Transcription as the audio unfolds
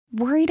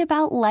Worried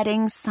about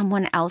letting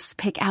someone else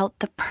pick out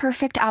the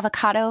perfect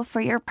avocado for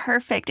your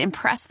perfect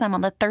impress them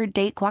on the third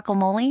date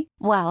guacamole?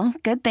 Well,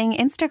 good thing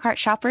Instacart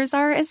shoppers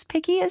are as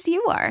picky as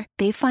you are.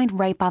 They find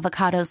ripe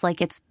avocados like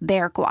it's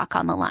their guac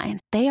on the line.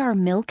 They are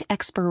milk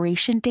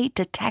expiration date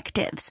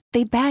detectives.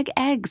 They bag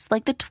eggs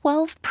like the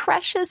 12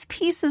 precious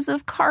pieces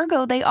of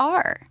cargo they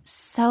are.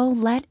 So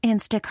let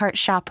Instacart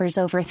shoppers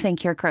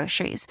overthink your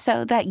groceries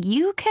so that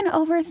you can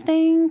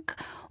overthink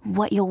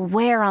what you'll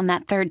wear on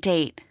that third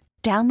date.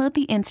 Download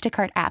the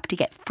Instacart app to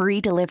get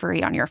free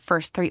delivery on your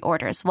first 3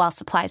 orders while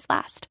supplies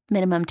last.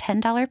 Minimum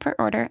 $10 per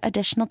order.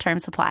 Additional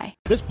terms apply.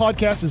 This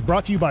podcast is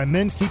brought to you by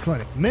Men's T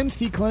Clinic. Men's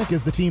T Clinic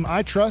is the team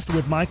I trust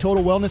with my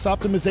total wellness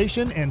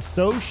optimization, and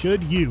so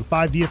should you.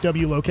 5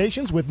 DFW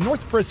locations with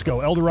North Frisco,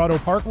 El Dorado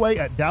Parkway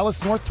at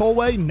Dallas North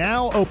Tollway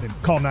now open.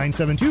 Call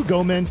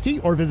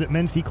 972-GO-MEN'S-T or visit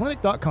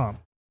mensteclinic.com.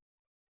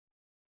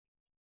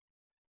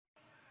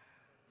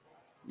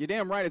 You're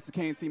damn right, it's the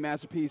KNC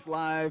Masterpiece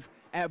live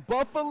at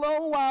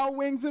Buffalo Wild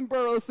Wings in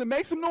Burleson.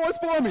 Make some noise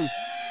for me.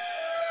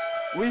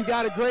 We've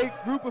got a great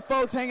group of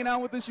folks hanging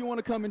out with us. You want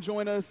to come and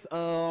join us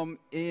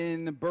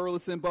in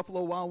Burleson,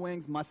 Buffalo Wild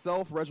Wings.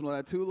 Myself,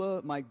 Reginald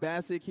Atula, Mike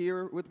Bassick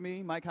here with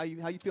me. Mike, how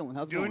you feeling?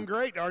 How's it going? Doing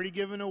great. Already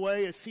giving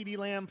away a CeeDee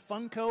Lamb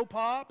Funko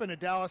Pop and a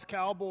Dallas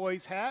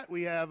Cowboys hat.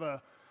 We have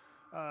a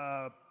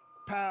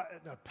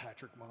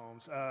Patrick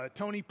Mahomes,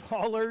 Tony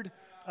Pollard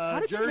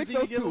jersey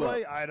to give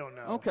away. I don't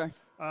know. Okay.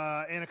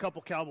 And a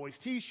couple Cowboys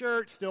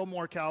T-shirts, still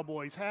more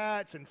Cowboys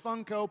hats and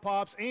Funko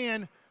Pops,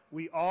 and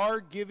we are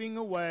giving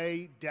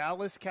away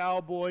Dallas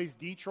Cowboys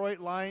Detroit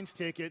Lions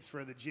tickets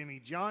for the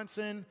Jimmy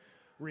Johnson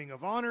Ring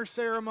of Honor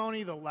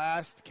ceremony, the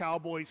last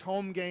Cowboys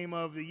home game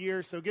of the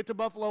year. So get to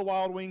Buffalo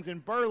Wild Wings in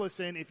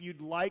Burleson if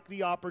you'd like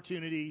the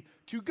opportunity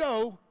to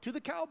go to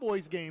the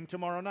Cowboys game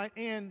tomorrow night,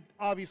 and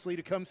obviously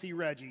to come see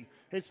Reggie.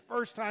 His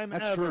first time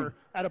ever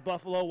at a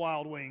Buffalo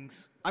Wild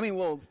Wings. I mean,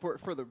 well,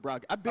 for the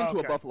broad, I've been to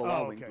a Buffalo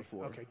Wild Wings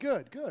before. Okay,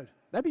 good.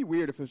 That'd be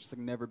weird if it's just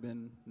like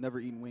never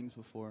eaten wings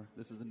before.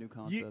 This is a new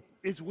concept.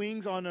 Is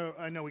wings on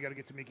I know we got to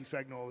get to Mickey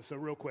Spagnola, so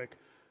real quick.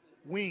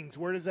 Wings,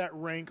 where does that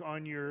rank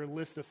on your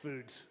list of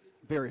foods?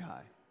 Very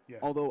high. Yeah.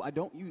 Although I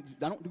don't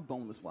do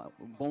boneless wings.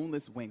 I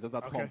was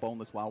about to call them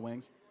boneless wild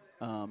wings.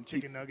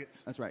 Chicken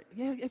nuggets. That's right.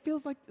 Yeah, it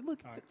feels like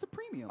it's a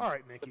premium. All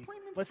right, Mickey.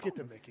 Let's get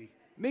to Mickey.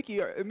 Mickey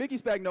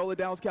Spagnola,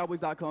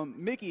 DallasCowboys.com.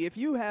 Mickey, if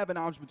you have an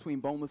option between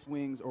boneless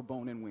wings or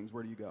bone-in wings,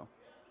 where do you go?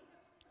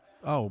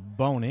 Oh,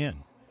 bone-in.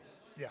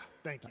 Yeah,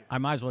 thank you. I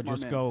might as well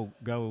just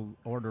go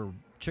order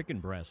chicken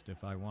breast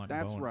if I want.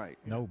 That's bone. right.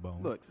 No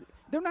bone. Look,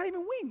 they're not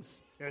even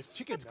wings. Yeah, it's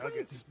chicken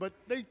nuggets, crazy. but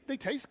they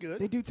taste good.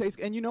 They do taste,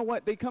 and you know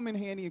what? They come in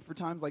handy for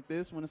times like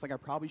this when it's like I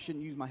probably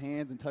shouldn't use my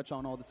hands and touch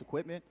on all this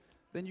equipment.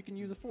 Then you can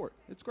use a fork.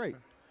 It's great.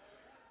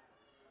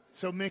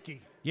 So,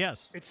 Mickey.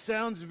 Yes. It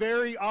sounds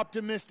very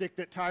optimistic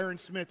that Tyron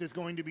Smith is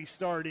going to be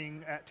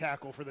starting at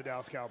tackle for the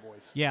Dallas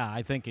Cowboys. Yeah,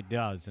 I think it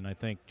does, and I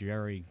think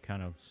Jerry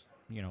kind of,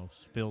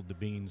 spilled the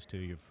beans to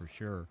you for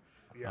sure.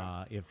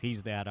 Yeah. If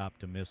he's that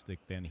optimistic,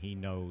 then he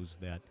knows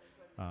that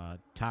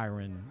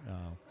Tyron,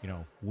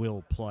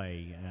 will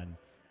play, and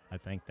I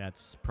think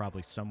that's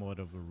probably somewhat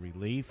of a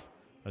relief,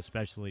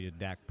 especially to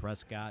Dak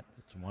Prescott.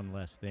 It's one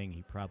less thing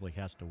he probably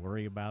has to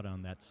worry about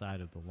on that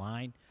side of the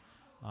line.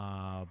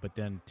 But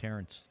then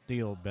Terrence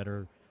Steele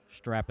better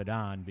strap it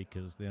on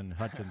because then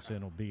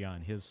Hutchinson will be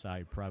on his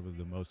side probably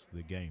the most of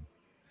the game.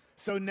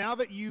 So now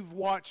that you've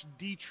watched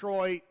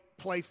Detroit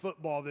play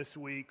football this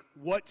week,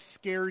 what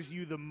scares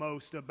you the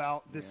most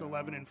about this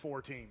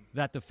 11-4 team?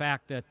 That the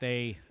fact that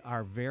they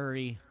are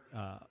very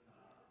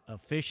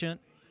efficient,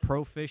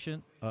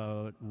 proficient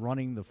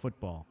running the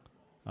football.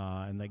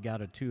 And they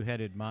got a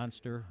two-headed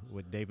monster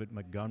with David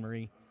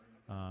Montgomery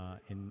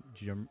and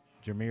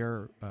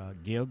Jahmyr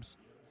Gibbs.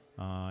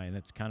 And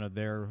it's kind of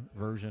their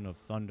version of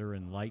thunder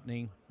and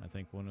lightning. I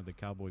think one of the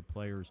Cowboy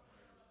players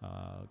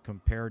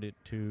compared it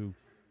to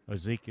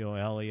Ezekiel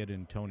Elliott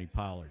and Tony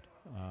Pollard.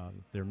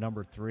 They're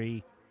number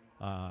 3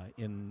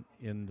 in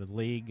the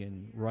league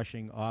in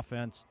rushing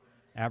offense,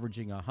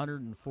 averaging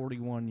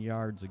 141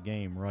 yards a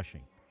game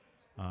rushing.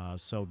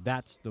 So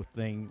that's the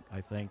thing I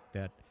think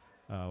that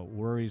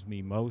worries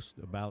me most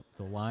about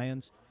the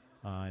Lions,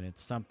 and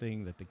it's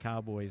something that the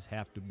Cowboys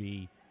have to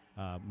be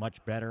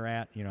much better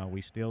at.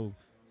 We still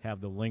have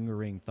the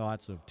lingering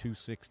thoughts of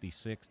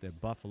 266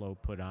 that Buffalo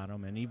put on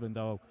them, and even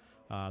though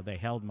they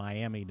held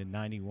Miami to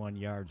 91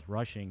 yards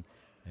rushing,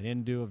 they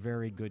didn't do a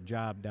very good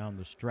job down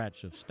the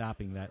stretch of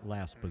stopping that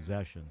last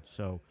possession.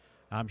 So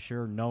I'm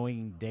sure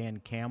knowing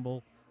Dan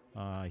Campbell,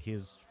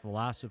 his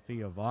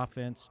philosophy of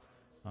offense,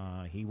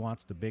 he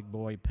wants the big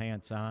boy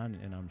pants on,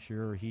 and I'm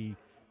sure he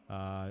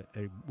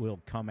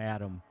will come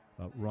at him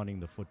running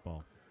the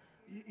football.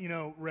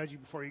 Reggie,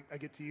 before I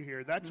get to you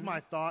here, that's my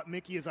thought,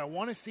 Mickey, is I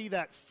want to see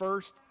that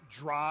first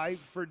drive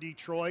for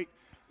Detroit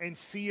and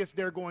see if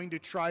they're going to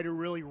try to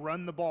really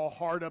run the ball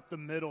hard up the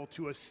middle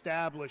to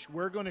establish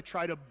we're going to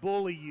try to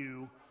bully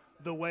you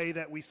the way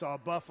that we saw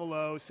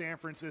Buffalo, San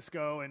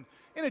Francisco, and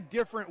in a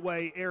different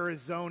way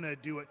Arizona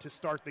do it to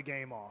start the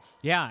game off.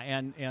 Yeah,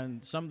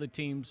 and some of the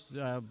teams,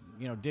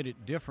 did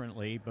it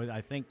differently, but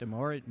I think the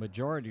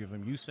majority of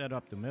them, you set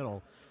up the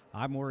middle.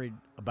 I'm worried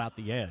about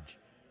the edge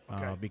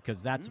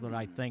because that's what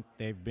I think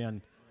they've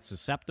been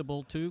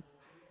susceptible to,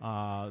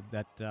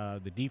 that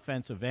the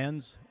defensive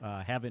ends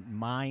haven't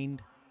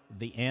mined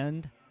the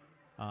end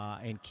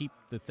and keep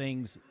the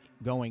things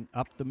going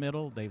up the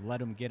middle. They've let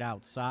them get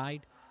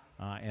outside.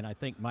 And I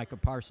think Micah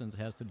Parsons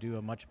has to do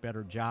a much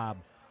better job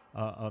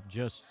of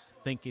just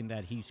thinking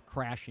that he's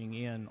crashing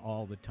in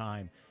all the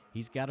time.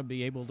 He's got to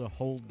be able to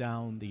hold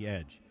down the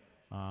edge.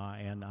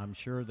 And I'm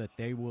sure that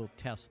they will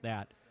test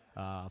that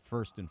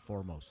first and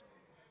foremost.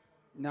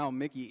 Now,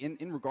 Mickey,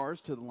 in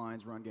regards to the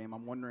Lions' run game,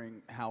 I'm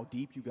wondering how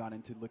deep you got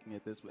into looking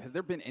at this. Has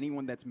there been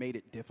anyone that's made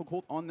it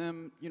difficult on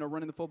them,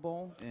 running the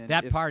football? And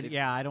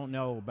I don't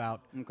know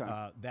about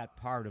that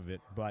part of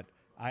it. But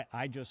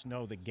I just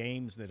know the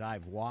games that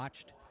I've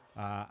watched,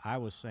 I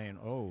was saying,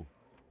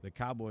 the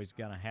Cowboys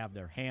going to have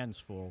their hands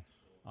full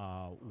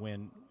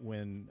when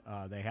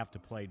they have to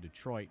play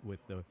Detroit with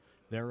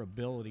their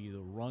ability to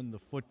run the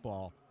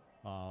football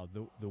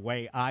the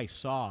way I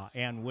saw,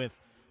 and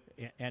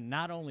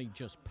not only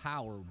just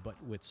power but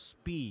with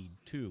speed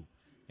too.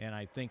 And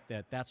I think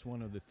that's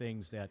one of the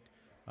things that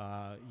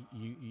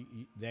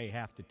they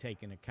have to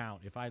take into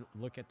account. If I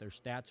look at their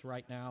stats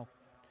right now,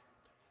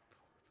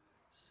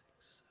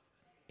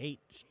 8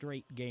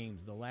 straight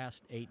games, the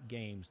last 8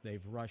 games,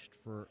 they've rushed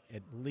for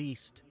at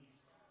least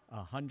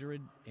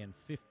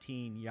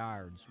 115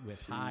 yards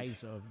with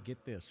highs of,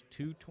 get this,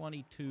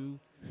 222,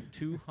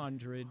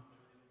 200,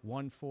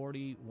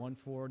 140,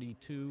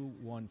 142,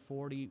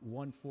 140,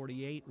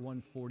 148,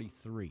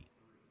 143.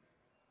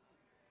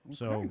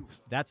 Okay.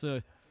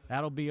 So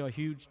that'll be a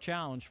huge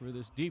challenge for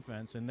this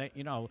defense, and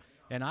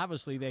and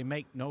obviously they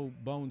make no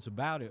bones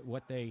about it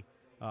what they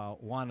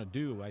want to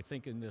do. I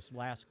think in this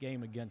last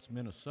game against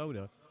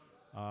Minnesota,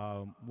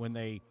 when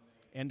they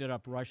ended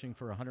up rushing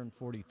for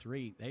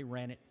 143, they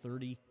ran it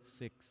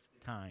 36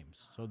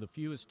 times. So the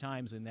fewest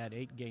times in that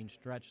 8-game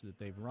stretch that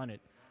they've run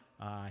it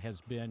has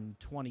been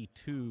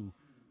 22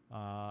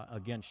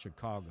 against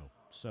Chicago.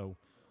 So,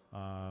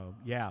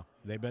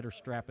 they better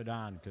strap it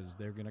on because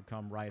they're going to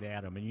come right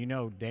at them.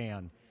 And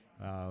Dan,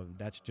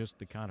 that's just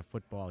the kind of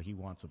football he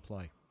wants to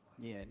play.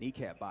 Yeah,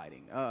 kneecap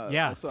biting.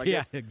 So I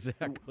guess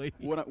exactly.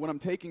 What I'm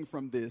taking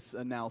from this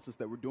analysis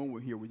that we're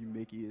doing here with you,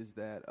 Mickey, is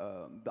that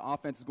the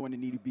offense is going to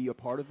need to be a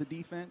part of the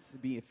defense,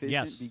 be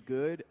efficient, be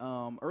good.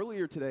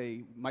 Earlier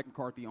today, Mike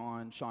McCarthy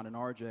on Sean and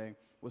RJ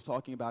was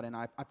talking about, and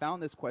I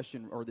found this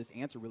question or this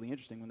answer really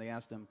interesting when they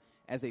asked him,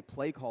 as a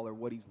play caller,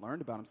 what he's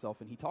learned about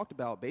himself, and he talked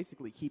about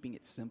basically keeping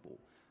it simple.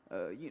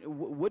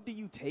 What do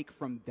you take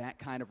from that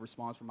kind of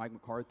response from Mike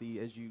McCarthy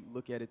as you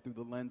look at it through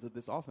the lens of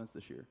this offense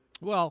this year?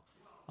 Well,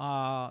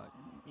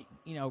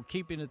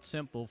 keeping it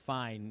simple,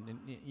 fine,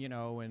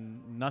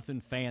 and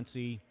nothing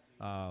fancy,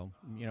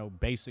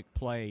 basic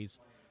plays.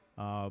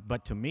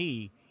 But to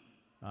me,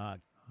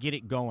 get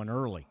it going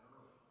early.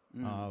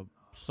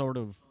 Sort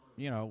of,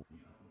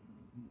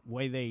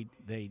 way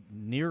they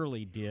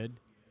nearly did,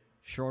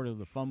 short of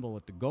the fumble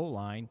at the goal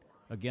line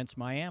against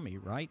Miami,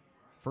 right?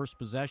 First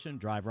possession,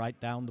 drive right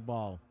down the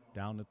ball,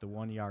 down at the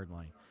 1-yard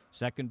line.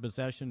 Second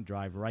possession,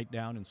 drive right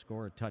down and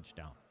score a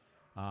touchdown.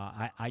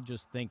 I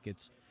just think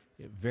it's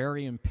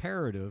very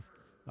imperative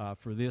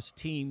for this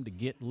team to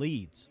get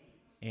leads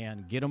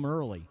and get them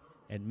early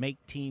and make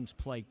teams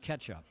play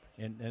catch-up.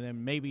 And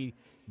then maybe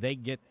they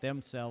get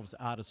themselves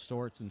out of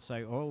sorts and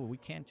say, we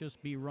can't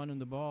just be running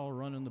the ball.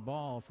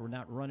 If we're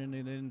not running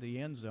it in the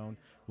end zone,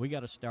 we got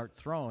to start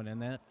throwing.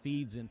 And that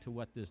feeds into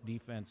what this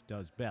defense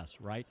does best,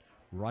 right?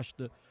 Rush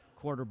the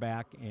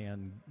quarterback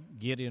and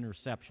get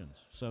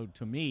interceptions. So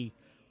to me,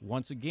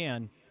 once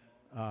again,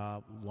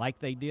 like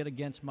they did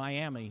against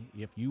Miami,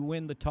 if you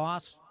win the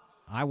toss,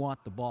 I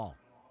want the ball.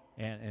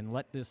 And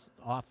let this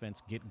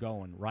offense get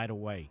going right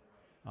away.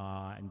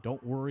 And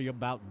don't worry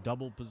about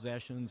double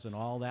possessions and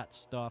all that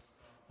stuff,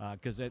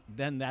 because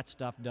then that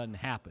stuff doesn't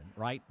happen,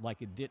 right?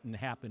 Like it didn't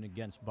happen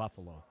against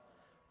Buffalo.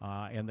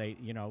 And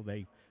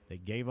they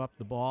gave up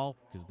the ball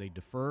because they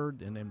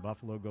deferred, and then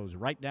Buffalo goes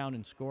right down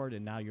and scored,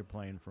 and now you're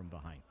playing from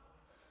behind.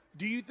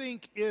 Do you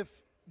think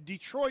if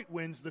Detroit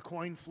wins the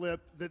coin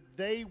flip that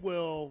they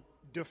will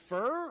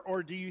defer,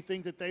 or do you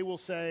think that they will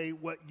say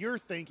what you're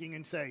thinking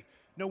and say,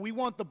 no, we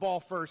want the ball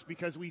first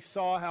because we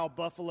saw how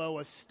Buffalo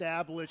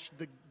established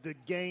the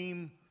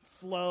game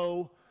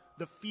flow,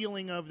 the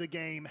feeling of the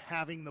game,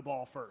 having the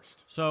ball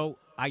first? So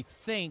I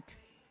think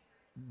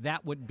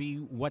that would be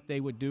what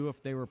they would do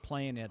if they were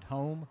playing at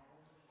home.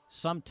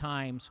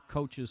 Sometimes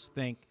coaches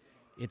think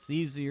it's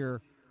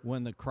easier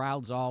when the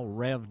crowd's all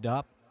revved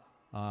up,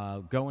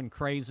 going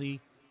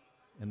crazy,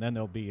 and then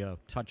there'll be a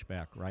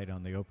touchback, right,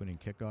 on the opening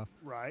kickoff.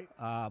 Right.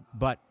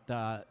 But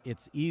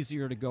it's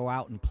easier to go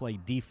out and play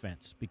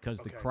defense because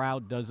the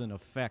crowd doesn't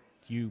affect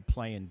you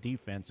playing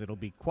defense. It'll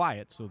be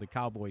quiet so the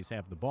Cowboys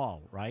have the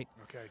ball, right?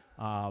 Okay.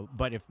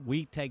 But if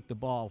we take the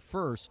ball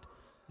first,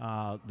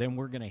 then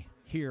we're going to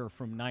hear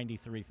from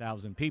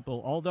 93,000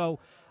 people. Although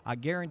I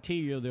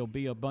guarantee you there'll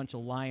be a bunch of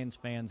Lions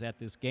fans at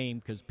this game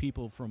because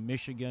people from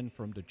Michigan,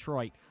 from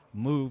Detroit,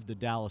 moved to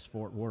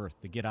Dallas-Fort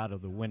Worth to get out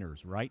of the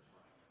winters, right?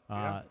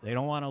 They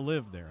don't want to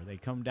live there. They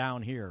come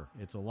down here.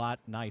 It's a lot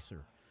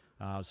nicer.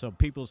 So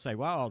people say,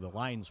 well, the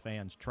Lions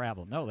fans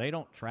travel. No, they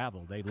don't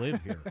travel. They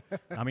live here.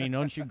 I mean,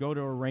 don't you go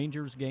to a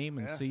Rangers game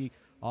and see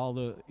all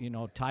the,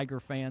 Tiger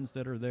fans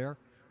that are there?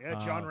 Yeah,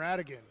 John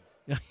Radigan.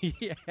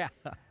 Yeah.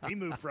 He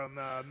moved from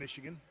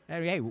Michigan.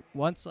 Hey,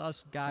 once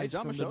us guys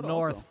from the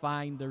north also.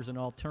 find there's an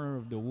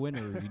alternative to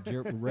winter,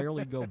 you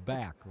rarely go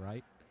back,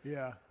 right?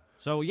 Yeah.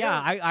 So,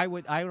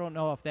 I don't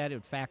know if that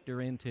would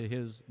factor into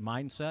his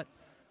mindset.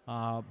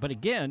 But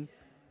again,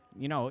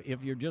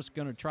 if you're just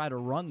going to try to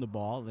run the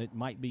ball, it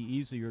might be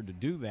easier to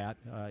do that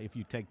if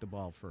you take the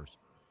ball first.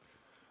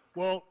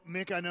 Well,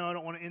 Mick, I know I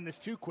don't want to end this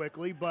too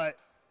quickly, but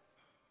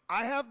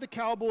I have the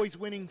Cowboys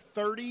winning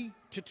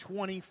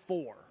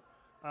 30-24.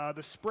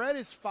 The spread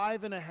is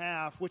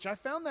 5.5, which I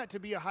found that to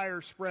be a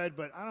higher spread,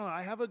 but I don't know.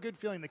 I have a good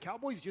feeling the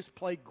Cowboys just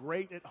play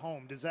great at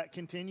home. Does that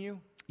continue?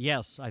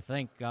 Yes, I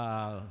think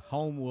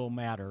home will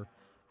matter.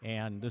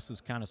 And this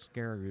is kind of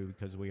scary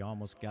because we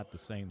almost got the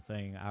same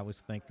thing. I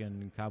was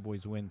thinking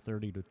Cowboys win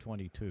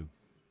 30-22.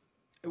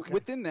 Okay.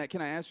 Within that,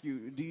 can I ask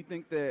you, do you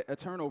think that a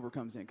turnover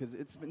comes in? Because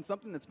it's been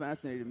something that's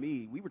fascinated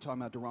me. We were talking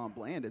about Deron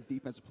Bland as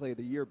Defensive Player of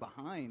the Year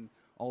behind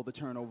all the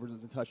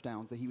turnovers and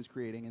touchdowns that he was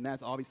creating, and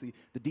that's obviously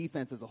the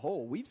defense as a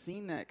whole. We've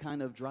seen that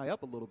kind of dry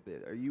up a little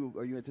bit. Are you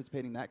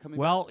anticipating that coming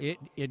Well, back?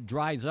 it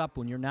dries up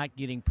when you're not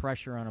getting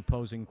pressure on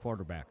opposing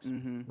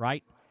quarterbacks,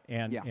 right?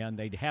 And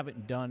they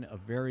haven't done a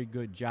very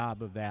good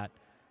job of that.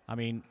 I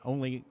mean,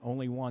 only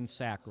one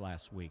sack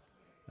last week,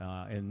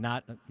 and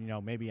not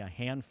maybe a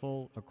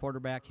handful of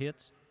quarterback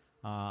hits.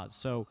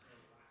 So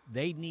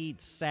they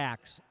need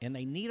sacks, and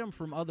they need them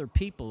from other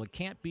people. It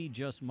can't be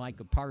just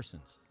Micah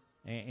Parsons,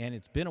 and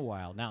it's been a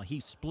while now. He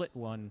split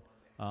one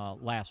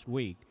last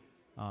week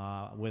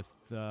with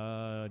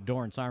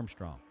Dorrance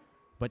Armstrong,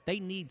 but they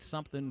need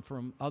something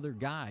from other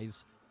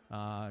guys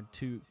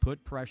to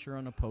put pressure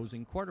on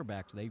opposing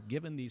quarterbacks. They've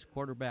given these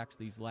quarterbacks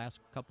these last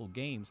couple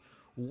games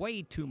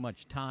way too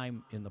much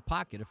time in the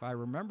pocket. If I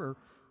remember,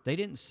 they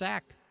didn't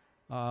sack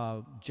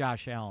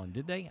Josh Allen,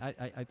 did they?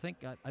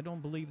 I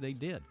don't believe they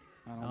did.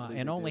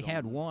 And only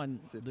had one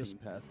 15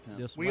 past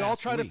 10. We all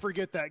try to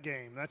forget that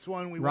game. That's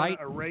one we want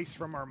to erase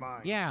from our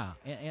minds. Yeah,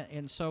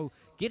 and so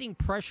getting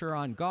pressure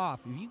on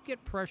Goff, if you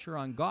get pressure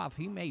on Goff,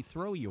 he may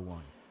throw you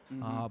one.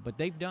 But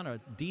they've done a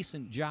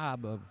decent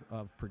job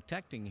of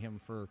protecting him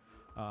for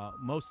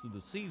most of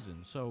the season.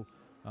 So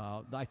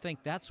I think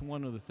that's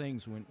one of the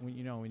things when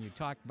you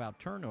talk about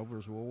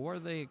turnovers. Well, where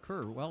do they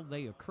occur? Well,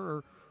 they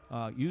occur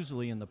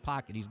usually in the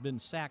pocket. He's been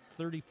sacked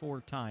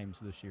 34 times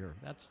this year.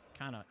 That's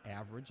kind of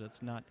average.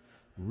 That's not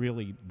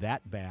really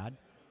that bad.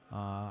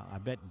 I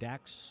bet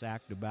Dak's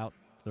sacked about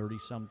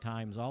 30-some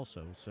times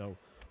also. So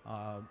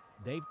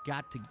they've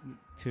got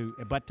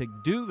but to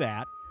do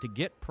that, to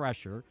get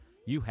pressure,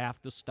 you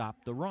have to stop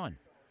the run.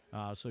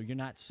 So you're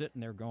not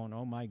sitting there going,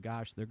 oh, my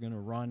gosh, they're going to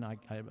run.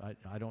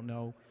 I don't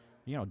know.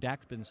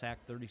 Dak's been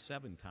sacked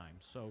 37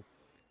 times. So,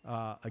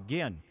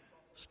 again,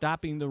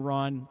 stopping the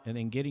run and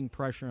then getting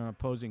pressure on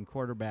opposing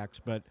quarterbacks.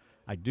 But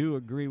I do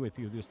agree with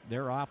you.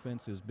 Their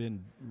offense has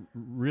been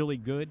really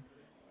good,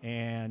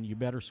 and you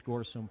better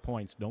score some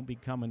points. Don't be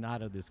coming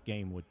out of this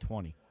game with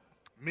 20.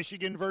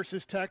 Michigan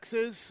versus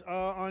Texas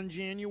on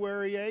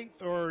January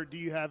 8th, or do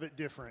you have it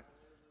different?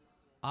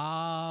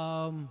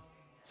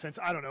 Since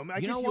I don't know, I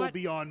guess you'll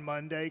be on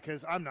Monday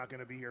because I'm not going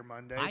to be here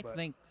Monday.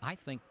 I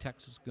think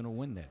Texas is going to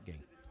win that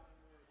game.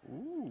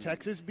 Ooh.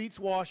 Texas beats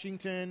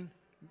Washington.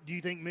 Do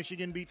you think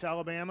Michigan beats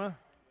Alabama?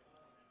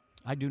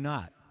 I do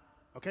not.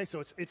 Okay, so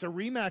it's a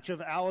rematch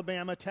of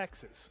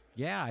Alabama-Texas.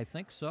 Yeah, I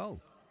think so.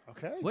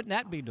 Okay. Wouldn't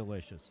that be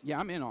delicious? Yeah,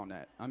 I'm in on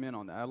that.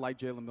 I like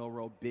Jalen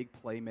Milroe, big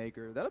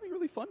playmaker. That'll be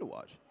really fun to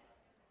watch.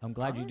 I'm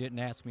glad you didn't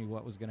ask me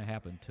what was going to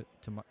happen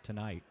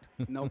tonight.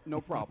 No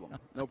problem.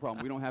 No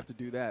problem. We don't have to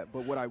do that.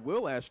 But what I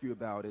will ask you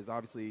about is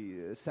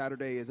obviously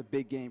Saturday is a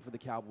big game for the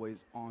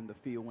Cowboys on the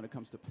field when it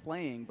comes to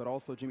playing, but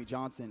also Jimmy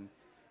Johnson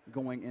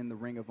going in the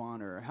Ring of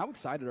Honor. How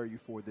excited are you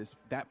for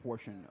that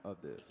portion of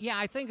this? Yeah,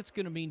 I think it's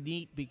going to be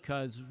neat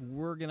because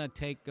we're going to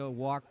take a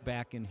walk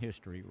back in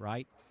history,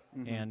 right?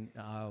 Mm-hmm. And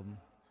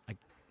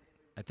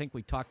I think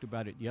we talked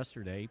about it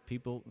yesterday.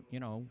 People,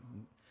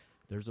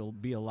 there'll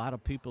be a lot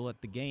of people at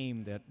the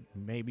game that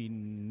maybe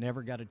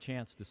never got a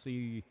chance to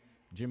see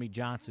Jimmy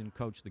Johnson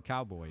coach the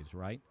Cowboys,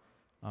 right?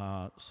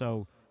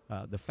 So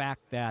the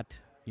fact that,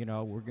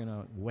 we're going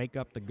to wake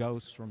up the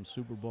ghosts from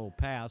Super Bowl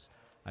past,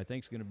 I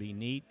think is going to be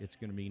neat. It's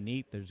going to be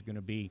neat. There's going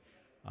to be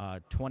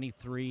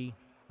 23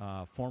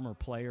 former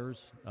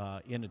players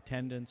in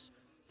attendance.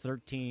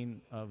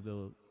 13 of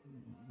the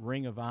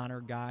Ring of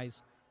Honor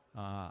guys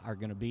are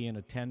going to be in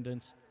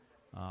attendance.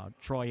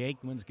 Troy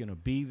Aikman's going to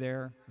be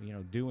there,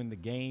 doing the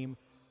game.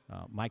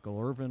 Michael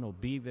Irvin will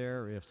be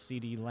there if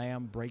CeeDee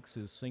Lamb breaks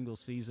his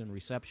single-season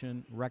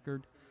reception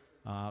record.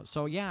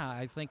 So yeah,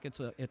 I think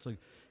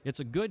it's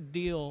a good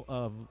deal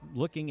of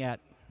looking at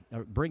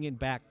bringing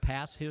back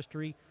past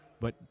history,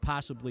 but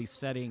possibly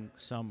setting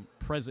some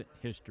present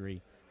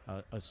history,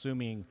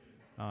 assuming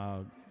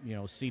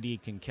CD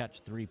can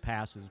catch 3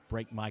 passes,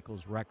 break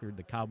Michael's record.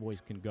 The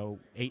Cowboys can go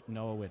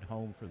 8-0 at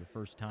home for the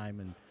first time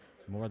in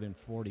more than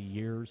 40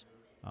 years,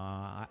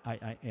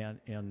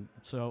 and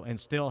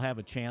still have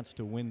a chance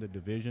to win the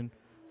division.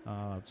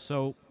 I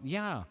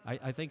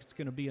think it's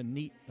going to be a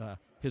neat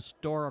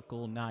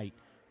historical night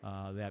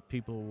that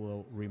people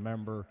will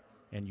remember,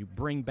 and you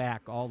bring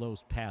back all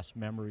those past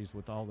memories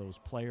with all those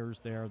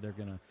players there. They're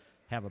going to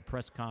have a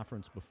press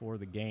conference before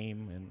the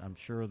game, and I'm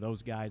sure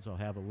those guys will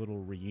have a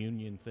little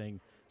reunion thing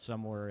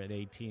somewhere at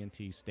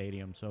AT&T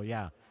Stadium. So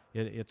yeah,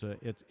 it's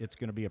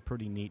going to be a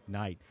pretty neat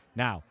night.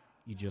 Now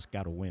you just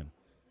got to win.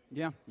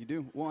 Yeah, you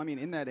do. Well, I mean,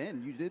 in that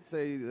end, you did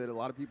say that a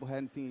lot of people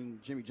hadn't seen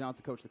Jimmy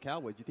Johnson coach the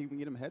Cowboys. Do you think we can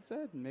get him a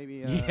headset and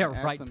maybe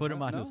put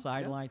him on the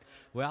sideline? Yeah.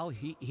 Well,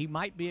 he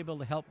might be able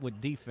to help with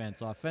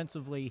defense.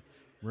 Offensively,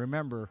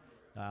 remember,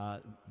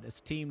 this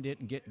team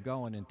didn't get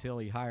going until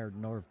he hired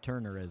Norv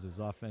Turner as his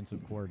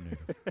offensive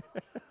coordinator.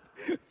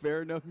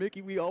 Fair enough.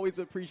 Mickey, we always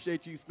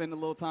appreciate you spending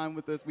a little time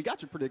with us. We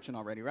got your prediction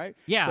already, right?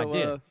 Yeah, I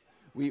did.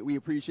 We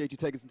appreciate you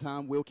taking some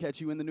time. We'll catch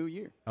you in the new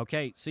year.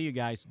 Okay, see you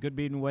guys. Good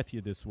being with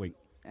you this week.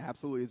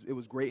 Absolutely. It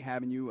was great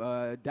having you.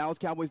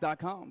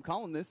 DallasCowboys.com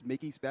columnist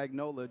Mickey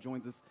Spagnola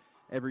joins us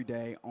every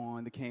day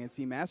on the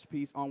KNC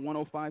Masterpiece on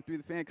 105.3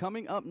 The Fan.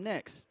 Coming up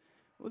next,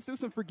 let's do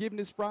some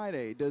Forgiveness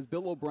Friday. Does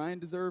Bill O'Brien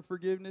deserve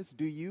forgiveness?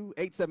 Do you?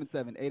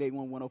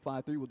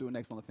 877-881-1053. We'll do it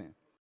next on The Fan.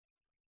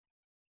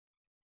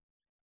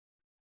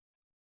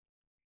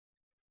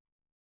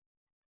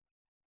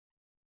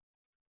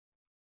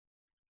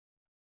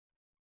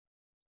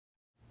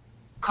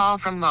 Call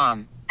from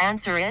mom.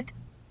 Answer it.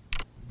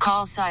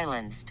 Call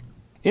silenced.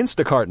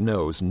 Instacart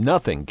knows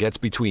nothing gets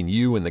between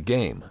you and the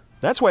game.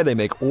 That's why they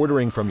make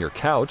ordering from your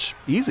couch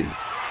easy.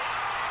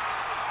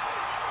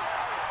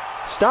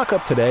 Stock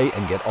up today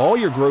and get all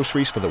your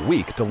groceries for the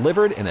week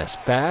delivered in as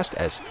fast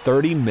as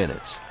 30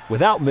 minutes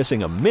without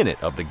missing a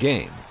minute of the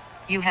game.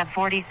 You have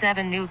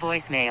 47 new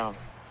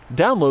voicemails.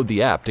 Download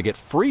the app to get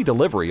free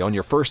delivery on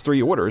your first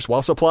 3 orders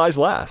while supplies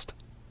last.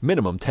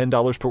 Minimum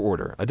 $10 per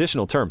order.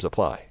 Additional terms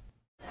apply.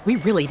 We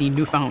really need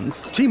new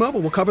phones. T-Mobile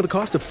will cover the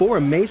cost of 4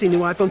 amazing new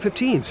iPhone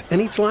 15s, and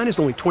each line is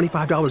only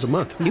 $25 a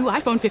month. New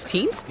iPhone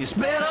 15s? It's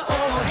better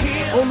over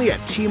here. Only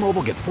at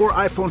T-Mobile, get 4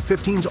 iPhone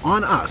 15s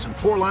on us and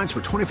 4 lines for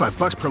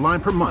 $25 per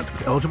line per month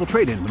with eligible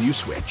trade-in when you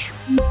switch.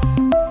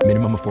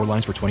 Minimum of 4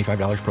 lines for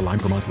 $25 per line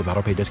per month with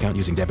autopay discount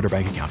using debit or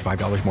bank account.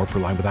 $5 more per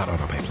line without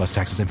autopay, plus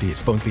taxes and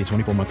fees. Phone fee at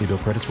 24 monthly bill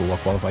credits for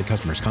well-qualified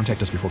customers.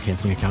 Contact us before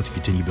canceling account to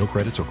continue bill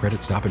credits or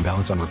credit stop and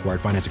balance on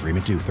required finance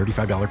agreement due.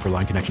 $35 per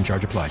line connection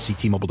charge applies. See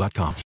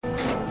T-Mobile.com.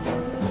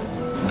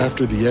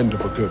 After the end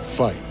of a good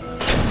fight,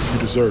 you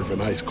deserve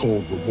an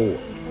ice-cold reward.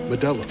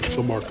 Modelo is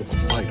the mark of a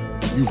fighter.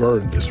 You've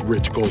earned this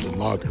rich golden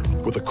lager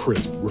with a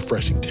crisp,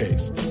 refreshing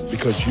taste.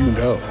 Because you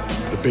know,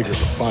 the bigger the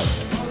fight,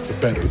 the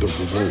better the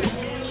reward.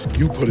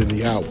 You put in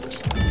the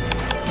hours,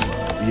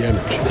 the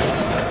energy,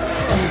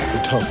 the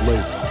tough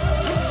labor.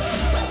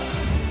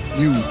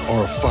 You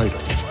are a fighter,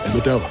 and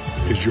Modelo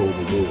is your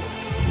reward.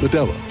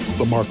 Modelo,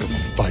 the mark of a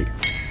fighter.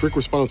 Drink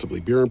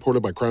responsibly. Beer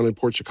imported by Crown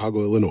Imports,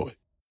 Chicago, Illinois.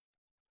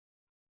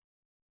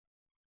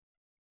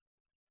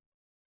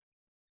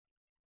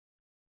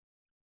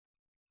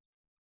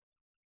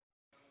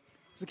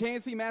 It's the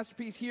KNC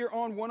Masterpiece here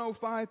on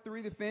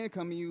 105.3 The Fan,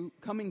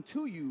 coming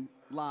to you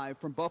live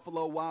from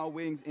Buffalo Wild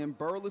Wings in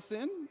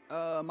Burleson.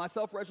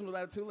 Myself, Reginald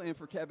Atatula, and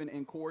for Kevin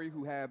and Corey,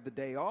 who have the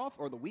day off,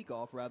 or the week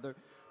off, rather.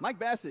 Mike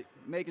Bassett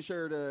making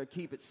sure to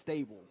keep it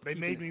stable. They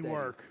made me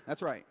work.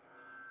 That's right.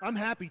 I'm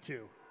happy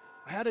to.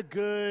 I had a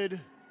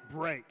good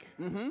break.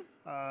 Mm-hmm.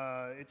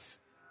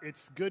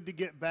 It's good to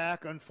get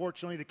back.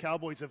 Unfortunately, the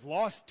Cowboys have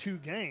lost 2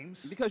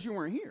 games. Because you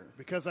weren't here.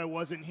 Because I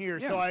wasn't here.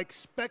 Yeah. So I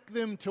expect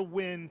them to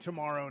win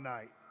tomorrow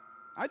night.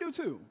 I do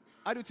too.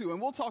 And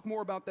we'll talk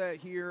more about that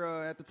here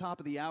at the top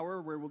of the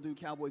hour, where we'll do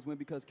Cowboys win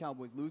because,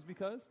 Cowboys lose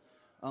because.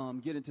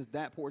 Get into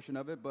that portion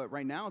of it. But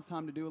right now it's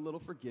time to do a little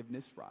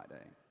Forgiveness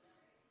Friday.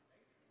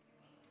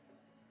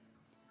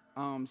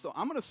 So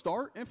I'm going to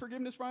start in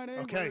Forgiveness Friday.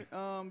 Okay.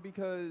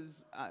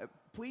 Because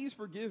please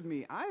forgive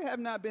me. I have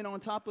not been on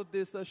top of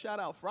this Shout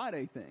Out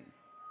Friday thing.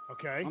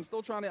 Okay. I'm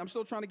still trying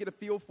to get a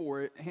feel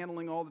for it,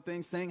 handling all the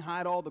things, saying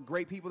hi to all the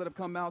great people that have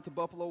come out to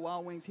Buffalo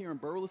Wild Wings here in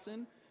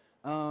Burleson.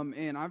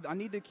 And I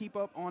need to keep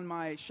up on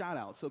my shout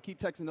outs. So keep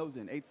texting those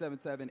in,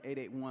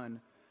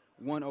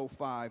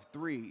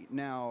 877-881-1053.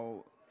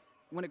 Now,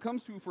 when it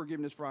comes to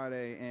Forgiveness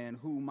Friday and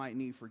who might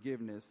need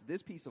forgiveness,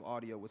 this piece of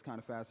audio was kind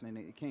of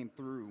fascinating. It came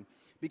through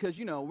because,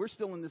 we're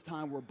still in this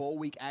time where Bowl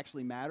Week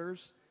actually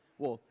matters.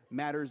 Well,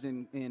 matters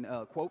in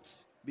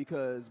quotes,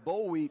 because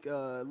Bowl Week,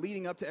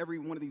 leading up to every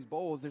one of these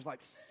bowls, there's like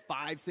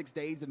 5-6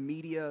 days of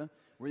media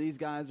where these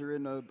guys are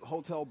in a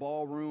hotel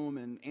ballroom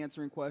and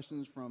answering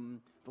questions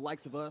from the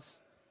likes of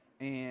us.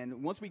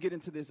 And once we get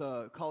into this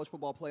college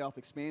football playoff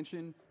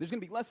expansion, there's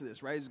going to be less of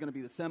this, right? There's going to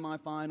be the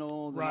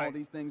semifinals and all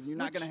these things. And you're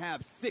not going to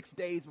have 6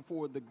 days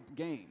before the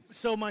game.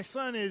 So my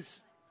son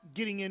is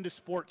getting into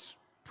sports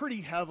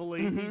pretty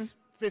heavily. He's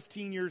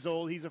 15 years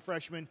old. He's a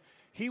freshman.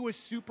 He was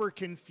super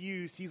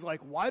confused. He's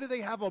like, why do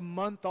they have a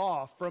month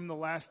off from the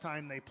last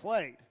time they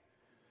played?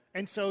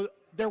 And so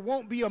there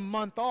won't be a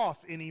month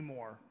off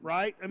anymore,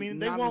 right? I mean,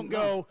 they won't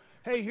go,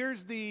 hey,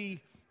 here's the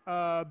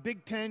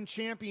Big Ten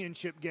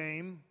championship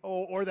game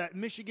or that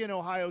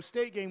Michigan-Ohio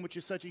State game, which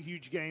is such a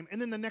huge game,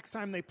 and then the next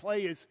time they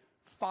play is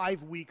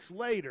 5 weeks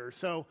later.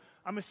 So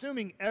I'm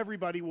assuming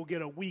everybody will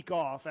get a week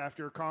off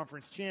after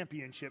conference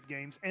championship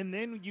games, and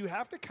then you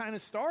have to kind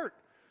of start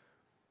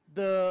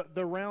the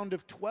round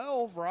of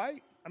 12,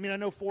 right? I mean, I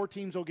know 4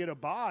 teams will get a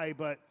bye,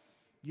 but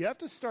you have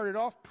to start it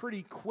off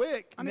pretty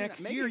quick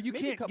next year. You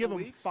can't give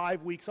them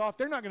 5 weeks off.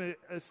 They're not going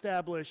to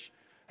establish,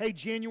 hey,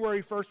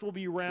 January 1st will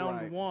be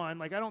round 1.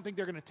 Like, I don't think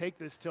they're going to take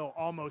this till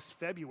almost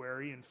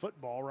February in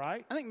football,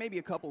 right? I think maybe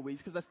a couple of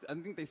weeks because I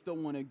think they still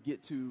want to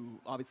get to,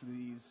 obviously,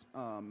 these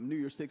New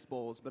Year's Six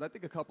Bowls. But I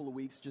think a couple of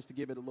weeks just to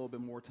give it a little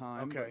bit more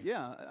time. Okay. But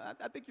yeah,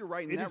 I think you're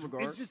right in that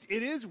regard.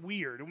 It is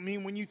weird. I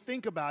mean, when you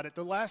think about it,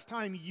 the last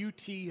time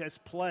UT has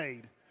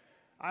played,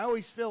 I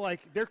always feel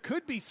like there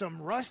could be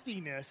some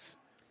rustiness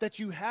that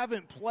you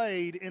haven't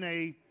played in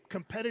a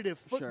competitive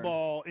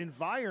football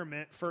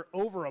environment for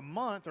over a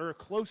month or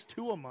close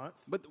to a month.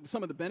 But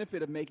some of the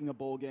benefit of making a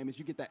bowl game is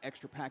you get that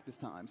extra practice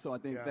time. So I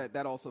think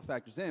that also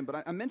factors in.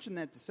 But I mentioned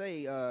that to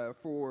say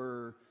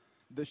for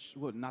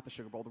not the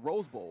Sugar Bowl, the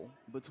Rose Bowl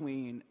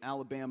between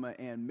Alabama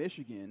and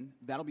Michigan,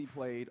 that'll be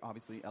played,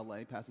 obviously,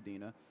 L.A.,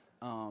 Pasadena.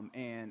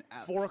 And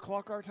 4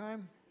 o'clock our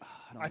time?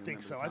 I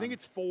think so. I think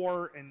it's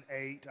 4 and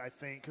 8, I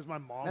think, because my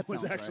mom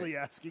was actually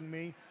asking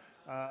me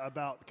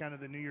about kind of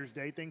the New Year's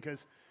Day thing,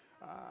 because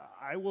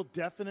I will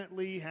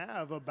definitely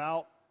have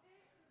about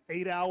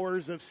 8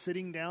 hours of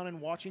sitting down and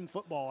watching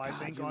football, I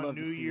think, on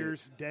New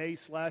Year's Day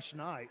 /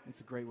 night. It's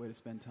a great way to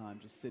spend time,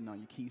 just sitting on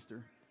your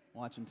keister,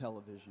 watching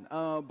television.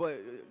 But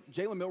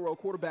Jalen Milroe,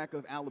 quarterback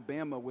of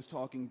Alabama, was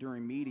talking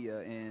during media,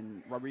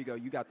 and Rodrigo,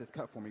 you got this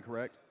cut for me,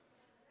 correct?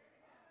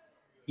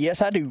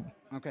 Yes, I do.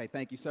 Okay,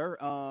 thank you, sir.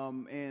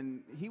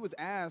 And he was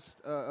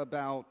asked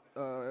about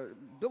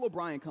Bill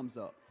O'Brien comes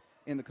up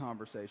in the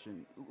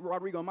conversation.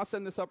 Rodrigo, am I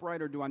setting this up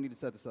right, or do I need to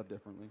set this up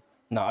differently?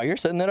 No, you're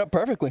setting it up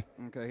perfectly.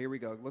 Okay, here we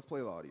go. Let's play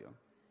the audio.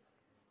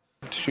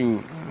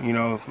 Shoot,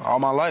 all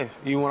my life,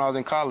 even when I was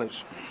in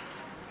college,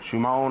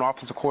 my own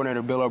offensive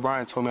coordinator, Bill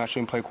O'Brien, told me I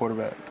shouldn't play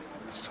quarterback.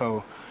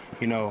 So,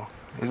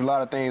 there's a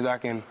lot of things I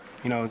can,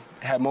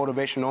 have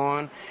motivation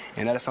on,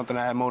 and that is something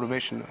I have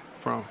motivation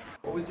from.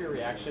 What was your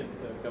reaction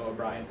to Bill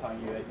O'Brien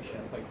telling you that you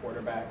shouldn't play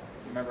quarterback? Do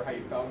you remember how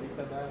you felt when he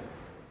said that?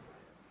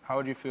 How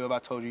would you feel if I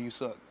told you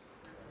suck?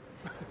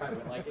 Probably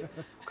wouldn't like it.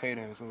 Okay,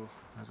 then. So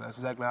that's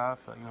exactly how I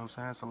felt. You know what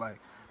I'm saying? So,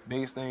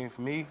 biggest thing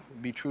for me,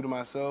 be true to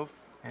myself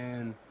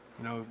and,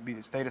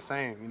 stay the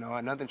same.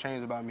 Nothing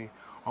changed about me.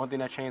 Only thing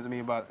that changed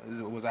me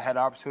was I had the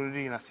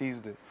opportunity and I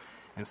seized it.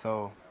 And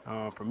so,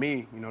 for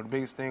me, the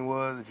biggest thing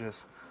was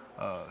just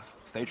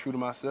stay true to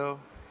myself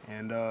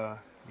and,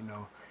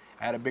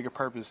 add a bigger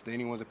purpose to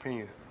anyone's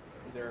opinion.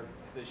 Is there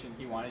a position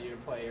he wanted you to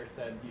play or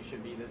said you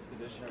should be this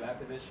position or that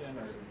position,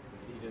 or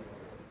he just...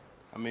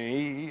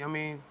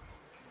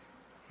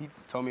 He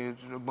told me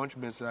a bunch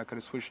of business I could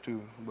have switched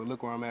to, but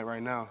look where I'm at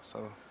right now. So,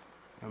 you know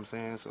what I'm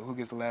saying? So who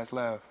gets the last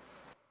laugh?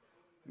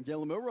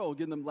 Jalen Milroe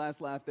getting them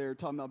last laugh there,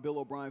 talking about Bill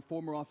O'Brien,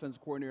 former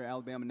offensive coordinator at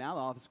Alabama, now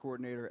the offensive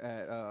coordinator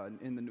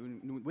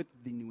with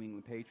the New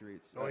England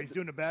Patriots. Oh, he's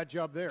doing a bad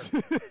job there.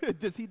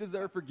 Does he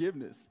deserve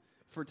forgiveness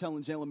for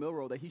telling Jalen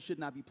Milroe that he should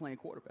not be playing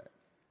quarterback?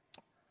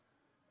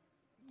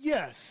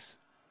 Yes.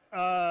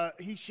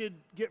 He should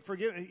get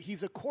forgiven.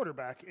 He's a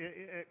quarterback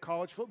at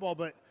college football,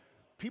 but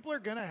people are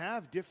going to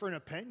have different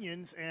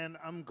opinions, and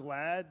I'm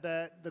glad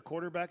that the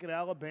quarterback at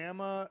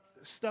Alabama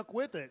stuck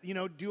with it.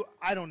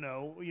 I don't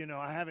know.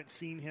 I haven't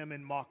seen him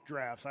in mock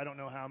drafts. I don't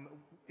know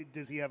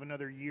does he have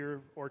another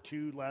year or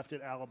two left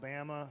at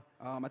Alabama?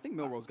 I think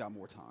Milroe's got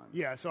more time.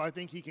 Yeah, so I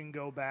think he can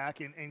go back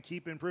and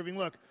keep improving.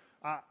 Look,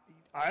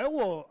 I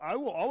will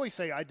always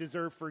say I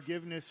deserve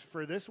forgiveness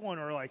for this one,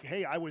 or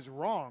hey, I was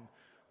wrong.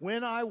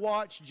 When I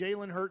watched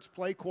Jalen Hurts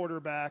play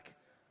quarterback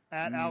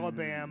at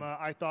Alabama,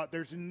 I thought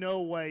there's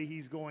no way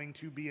he's going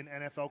to be an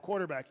NFL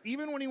quarterback.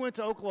 Even when he went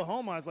to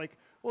Oklahoma, I was like,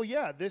 well,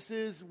 yeah, this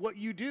is what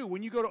you do.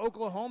 When you go to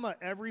Oklahoma,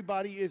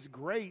 everybody is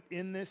great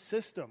in this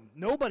system.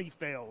 Nobody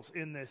fails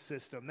in this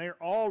system.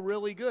 They're all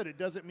really good. It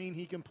doesn't mean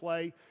he can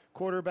play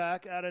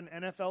quarterback at an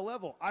NFL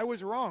level. I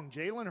was wrong.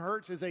 Jalen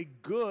Hurts is a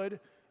good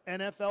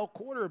NFL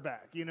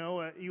quarterback.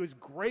 He was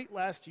great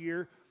last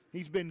year.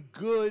 He's been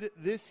good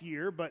this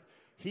year, but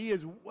he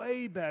is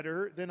way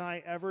better than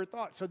I ever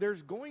thought. So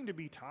there's going to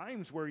be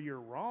times where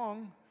you're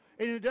wrong.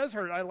 And it does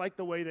hurt. I like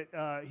the way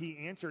that he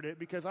answered it,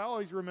 because I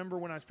always remember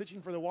when I was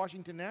pitching for the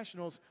Washington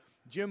Nationals,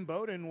 Jim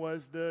Bowden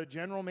was the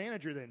general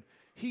manager then.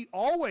 He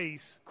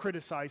always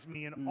criticized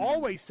me and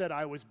always said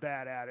I was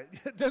bad at it.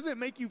 It doesn't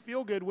make you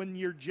feel good when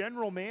your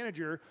general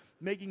manager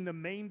making the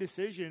main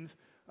decisions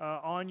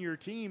on your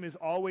team is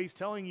always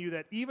telling you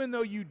that even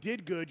though you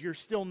did good, you're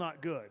still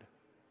not good.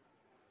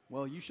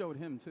 Well, you showed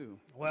him too.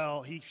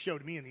 Well, he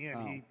showed me in the end.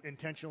 Oh. He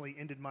intentionally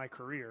ended my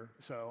career,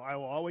 so I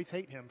will always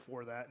hate him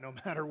for that, no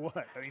matter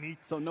what. I mean,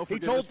 no he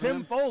forgiveness told for Tim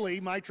him?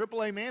 Foley, my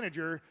AAA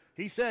manager,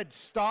 he said,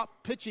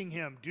 stop pitching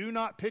him. Do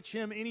not pitch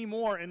him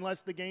anymore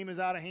unless the game is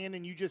out of hand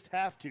and you just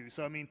have to.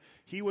 So, I mean,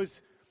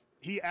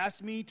 he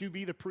asked me to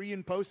be the pre-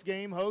 and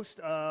post-game host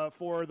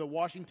for the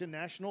Washington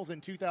Nationals in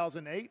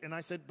 2008, and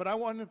I said, but I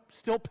want to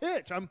still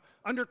pitch. I'm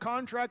under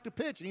contract to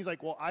pitch. And he's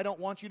like, well, I don't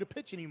want you to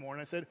pitch anymore. And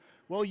I said,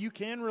 well, you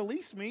can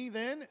release me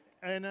then.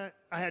 And I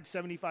had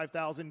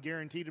 $75,000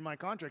 guaranteed in my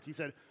contract. He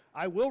said,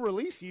 I will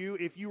release you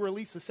if you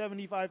release the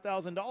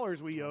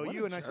 $75,000 we owe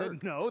you. And I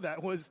said, no,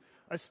 that was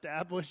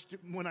established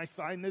when I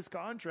signed this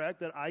contract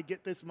that I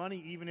get this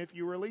money even if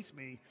you release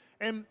me.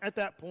 And at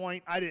that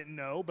point, I didn't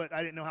know, but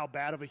I didn't know how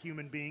bad of a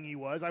human being he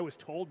was. I was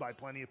told by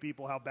plenty of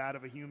people how bad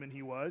of a human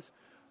he was.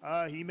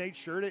 He made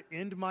sure to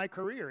end my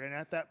career. And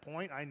at that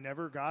point, I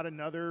never got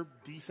another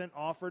decent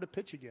offer to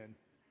pitch again.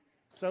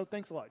 So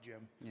thanks a lot,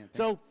 Jim. Yeah,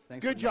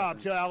 thanks good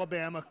job to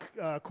Alabama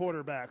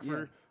quarterback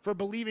for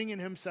believing in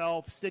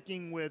himself,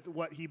 sticking with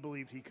what he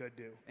believed he could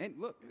do. And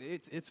look,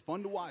 it's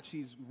fun to watch.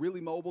 He's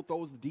really mobile,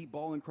 throws the deep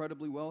ball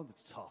incredibly well.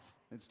 It's tough.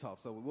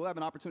 So we'll have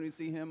an opportunity to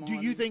see him. Do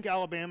you think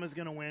Alabama's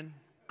going to win?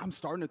 I'm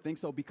starting to think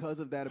so because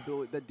of that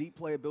ability, that deep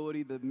play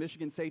ability. The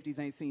Michigan safeties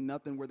ain't seen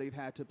nothing where they've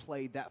had to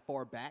play that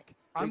far back.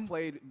 They've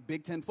played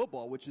Big Ten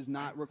football, which is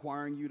not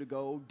requiring you to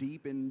go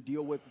deep and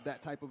deal with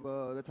that type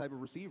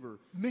of receiver.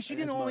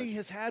 Michigan only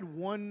has had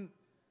one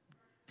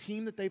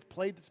team that they've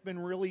played that's been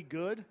really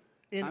good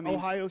in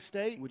Ohio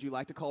State. Would you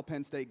like to call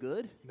Penn State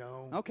good?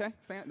 No. Okay,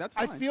 that's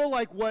fine. I feel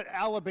like what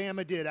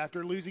Alabama did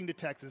after losing to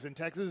Texas, and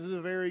Texas is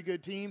a very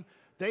good team,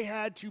 they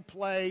had to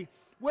play.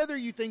 Whether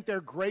you think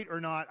they're great or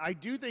not, I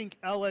do think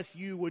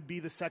LSU would be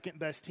the second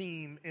best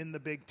team in the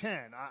Big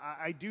Ten.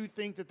 I do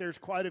think that there's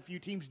quite a few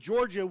teams.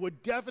 Georgia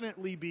would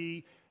definitely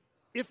be,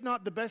 if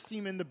not the best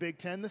team in the Big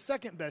Ten, the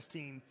second best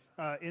team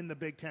in the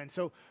Big Ten.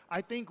 So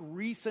I think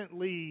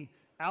recently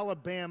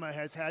Alabama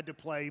has had to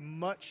play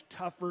much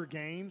tougher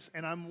games,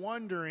 and I'm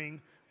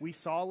wondering, we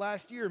saw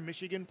last year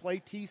Michigan play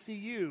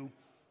TCU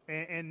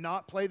and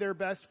not play their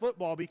best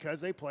football because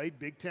they played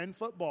Big Ten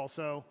football.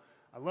 So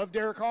I love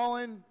Derek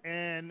Holland,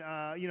 and,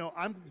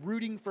 I'm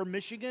rooting for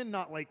Michigan,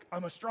 not like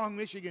I'm a strong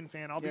Michigan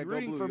fan. I'll be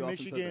rooting for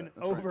Michigan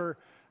over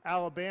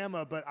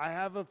Alabama, but I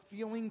have a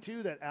feeling,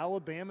 too, that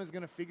Alabama is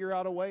going to figure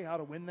out a way how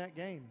to win that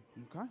game.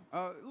 Okay.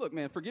 Look,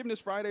 man, Forgiveness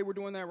Friday, we're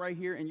doing that right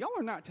here, and y'all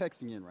are not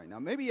texting in right now.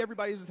 Maybe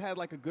everybody's just had,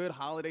 like, a good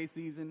holiday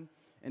season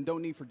and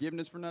don't need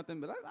forgiveness for nothing,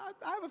 but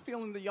I have a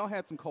feeling that y'all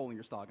had some coal in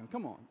your stockings.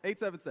 Come on,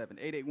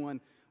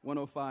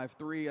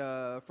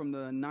 877-881-1053 from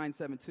the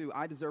 972.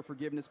 I deserve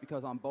forgiveness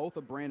because on both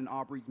of Brandon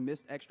Aubrey's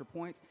missed extra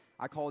points,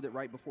 I called it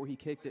right before he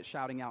kicked it,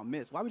 shouting out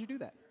miss. Why would you do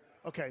that?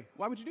 Okay.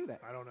 Why would you do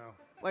that? I don't know.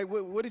 Like,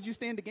 what did you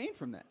stand to gain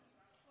from that?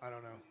 I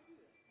don't know.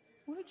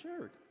 What a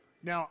jerk.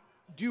 Now,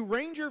 do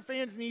Ranger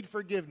fans need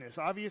forgiveness?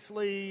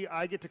 Obviously,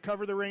 I get to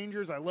cover the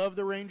Rangers. I love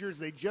the Rangers.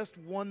 They just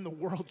won the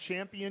World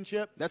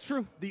Championship. That's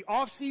true. The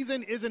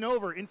offseason isn't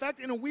over. In fact,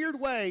 in a weird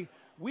way,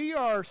 we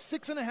are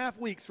 6.5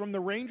 weeks from the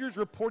Rangers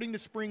reporting to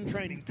spring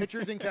training.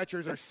 Pitchers and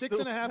catchers are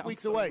 6.5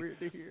 weeks away. Weird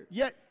to hear.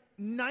 Yet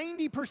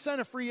 90%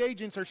 of free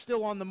agents are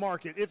still on the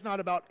market, if not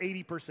about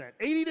 80%.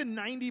 80 to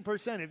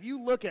 90%. If you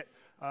look at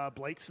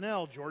Blake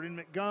Snell, Jordan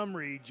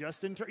Montgomery,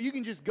 Justin Turner, you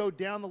can just go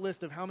down the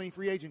list of how many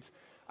free agents.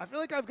 I feel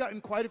like I've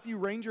gotten quite a few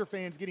Ranger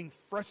fans getting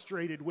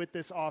frustrated with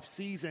this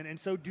offseason. And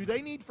so do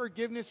they need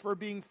forgiveness for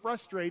being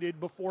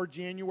frustrated before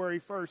January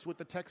 1st with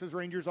the Texas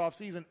Rangers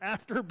offseason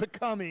after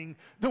becoming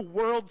the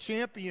world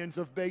champions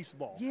of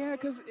baseball? Yeah,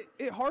 because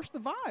it harshed the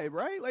vibe,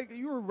 right? Like,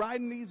 you were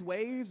riding these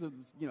waves of,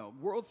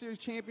 World Series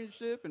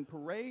championship and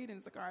parade, and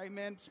it's like, all right,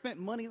 man, spent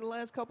money the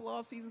last couple of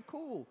off seasons,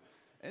 cool.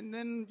 And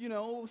then,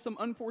 some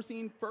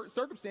unforeseen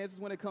circumstances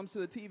when it comes to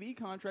the TV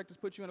contract has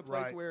put you in a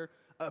place where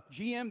a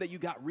GM that you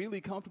got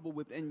really comfortable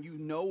with and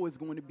is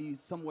going to be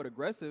somewhat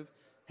aggressive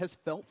has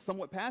felt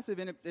somewhat passive.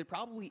 And it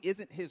probably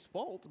isn't his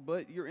fault,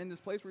 but you're in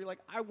this place where you're like,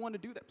 I want to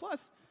do that.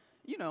 Plus,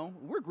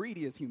 we're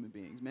greedy as human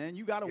beings, man.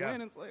 You got to win.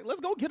 And it's like, let's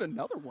go get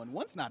another one.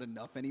 One's not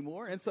enough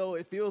anymore. And so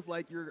it feels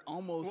like you're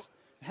almost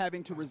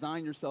having to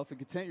resign yourself and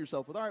content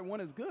yourself with, all right,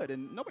 one is good,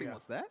 and nobody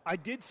wants that. I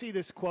did see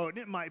this quote,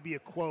 and it might be a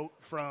quote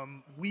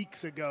from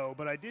weeks ago,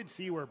 but I did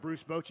see where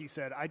Bruce Bochy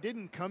said, I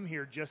didn't come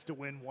here just to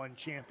win one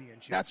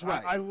championship. That's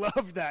right. I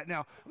love that.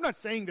 Now, I'm not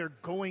saying they're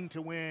going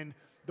to win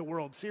the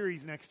World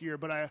Series next year,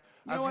 but I've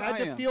had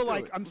to feel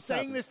like I'm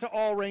saying this to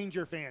all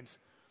Ranger fans.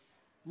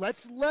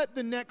 Let's let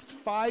the next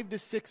 5 to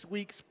 6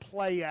 weeks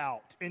play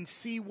out and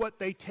see what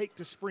they take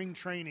to spring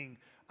training.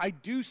 I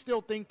do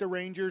still think the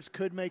Rangers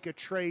could make a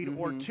trade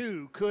or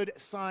two, could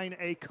sign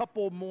a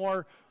couple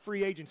more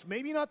free agents.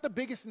 Maybe not the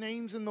biggest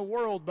names in the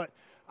world, but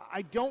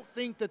I don't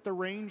think that the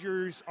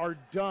Rangers are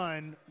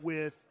done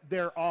with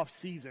their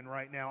offseason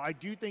right now. I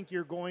do think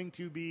you're going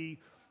to be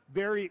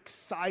very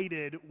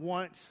excited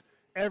once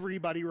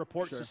everybody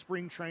reports to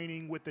spring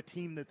training with the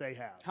team that they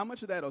have. How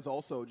much of that is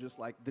also just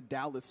like the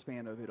Dallas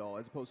fan of it all,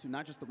 as opposed to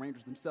not just the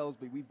Rangers themselves,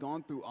 but we've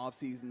gone through off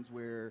seasons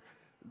where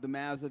the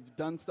Mavs have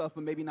done stuff,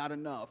 but maybe not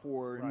enough,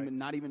 or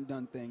not even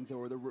done things,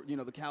 or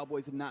the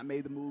Cowboys have not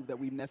made the move that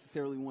we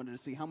necessarily wanted to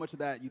see. How much of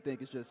that you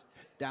think is just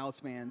Dallas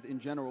fans in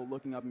general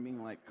looking up and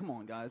being like, "Come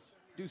on, guys,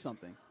 do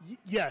something"?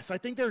 Yes, I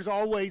think there's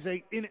always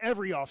in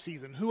every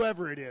offseason,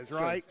 whoever it is,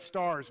 right?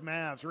 Stars,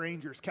 Mavs,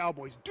 Rangers,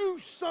 Cowboys, do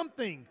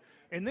something.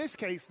 In this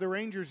case, the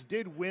Rangers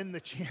did win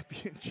the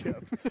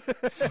championship.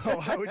 So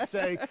I would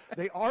say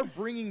they are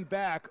bringing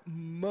back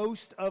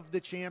most of the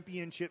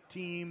championship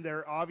team.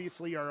 There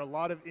obviously are a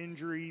lot of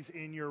injuries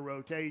in your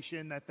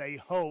rotation that they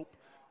hope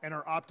and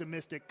are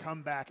optimistic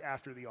come back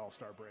after the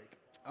All-Star break.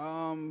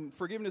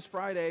 Forgiveness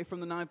Friday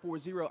from the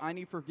 940. I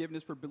need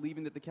forgiveness for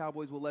believing that the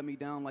Cowboys will let me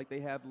down like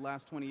they have the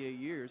last 28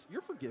 years. You're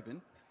forgiven.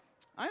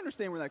 I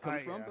understand where that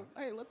comes from, but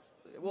hey,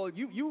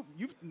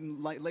 you've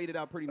laid it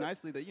out pretty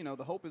nicely that,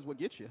 the hope is what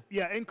gets you.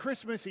 Yeah, and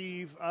Christmas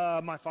Eve,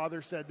 my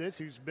father said this,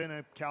 who's been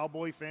a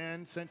Cowboy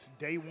fan since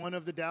day one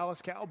of the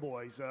Dallas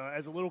Cowboys.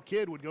 As a little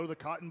kid, would go to the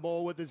Cotton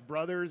Bowl with his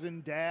brothers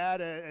and dad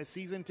as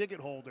season ticket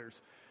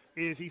holders.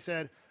 He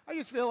said, I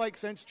just feel like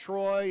since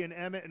Troy and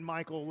Emmett and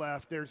Michael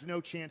left, there's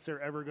no chance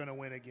they're ever going to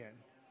win again.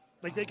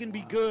 Like, they can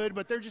be good,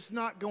 but they're just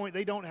not going.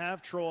 They don't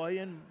have Troy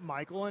and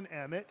Michael and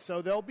Emmett,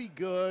 so they'll be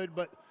good,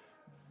 but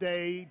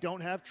they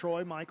don't have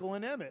Troy, Michael,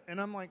 and Emmett. And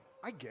I'm like,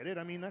 I get it.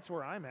 I mean, that's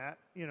where I'm at,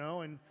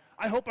 and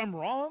I hope I'm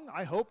wrong.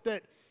 I hope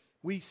that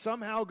we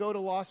somehow go to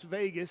Las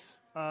Vegas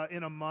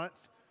in a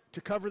month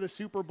to cover the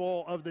Super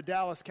Bowl of the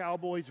Dallas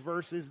Cowboys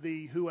versus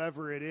the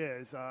whoever it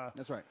is.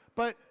 That's right.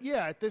 But,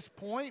 yeah, at this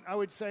point, I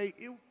would say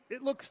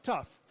it looks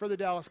tough for the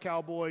Dallas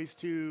Cowboys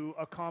to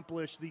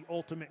accomplish the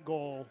ultimate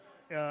goal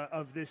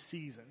of this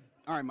season.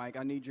 All right, Mike,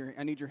 I need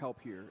your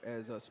help here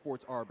as a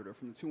sports arbiter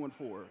from the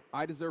 214.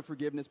 I deserve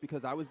forgiveness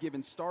because I was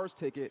given Stars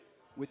ticket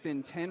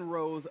within 10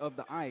 rows of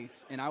the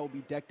ice, and I will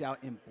be decked out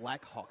in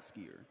Blackhawks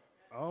gear.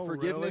 Oh,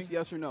 forgiveness, really?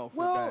 yes or no?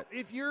 Well,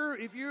 if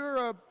you're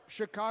a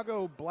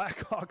Chicago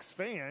Blackhawks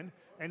fan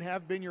and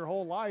have been your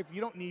whole life,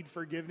 you don't need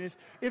forgiveness.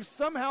 If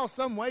somehow,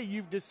 some way,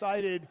 you've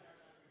decided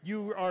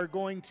you are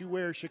going to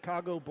wear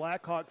Chicago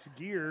Blackhawks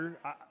gear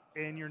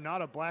and you're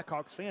not a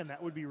Blackhawks fan,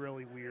 that would be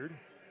really weird.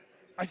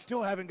 I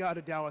still haven't got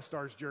a Dallas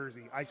Stars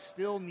jersey. I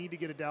still need to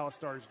get a Dallas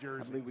Stars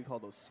jersey. I believe we call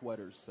those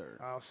sweaters, sir.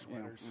 Oh,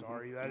 sweaters.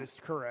 Sorry, that is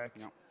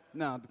correct.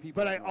 No, the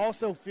people. But I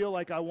also feel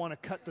like I want to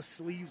cut the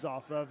sleeves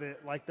off of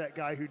it, like that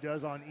guy who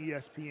does on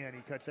ESPN.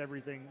 He cuts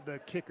everything. The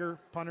kicker,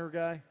 punter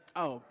guy.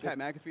 Oh, Pat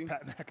McAfee.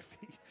 Pat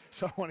McAfee.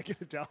 So I want to get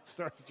a Dallas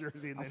Stars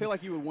jersey. And I feel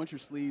like you would want your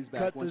sleeves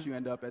back once you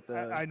end up at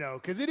the. I know,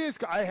 because it is.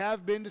 I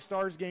have been to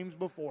Stars games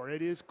before.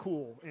 It is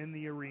cool in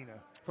the arena.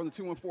 From the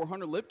 214,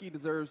 Hunter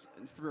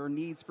Lipke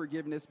needs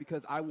forgiveness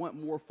because I want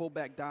more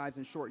fullback dives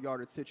in short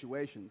yardage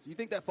situations. You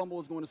think that fumble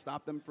is going to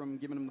stop them from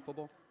giving him the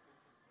football?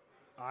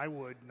 I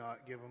would not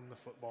give him the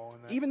football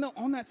in that. Even though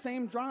on that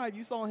same drive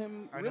you saw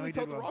him really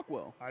tote the rock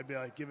well. I'd be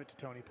like, give it to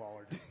Tony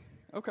Pollard.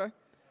 Okay.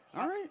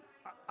 All right.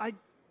 I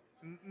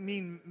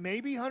mean,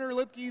 maybe Hunter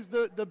Lipke's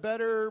the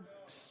better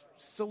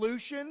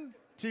solution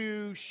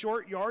to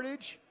short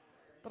yardage,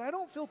 but I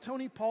don't feel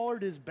Tony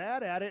Pollard is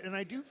bad at it, and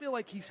I do feel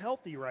like he's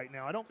healthy right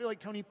now. I don't feel like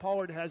Tony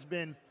Pollard has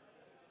been,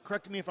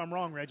 correct me if I'm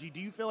wrong, Reggie, do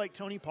you feel like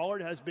Tony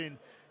Pollard has been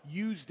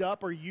used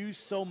up or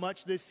used so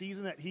much this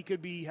season that he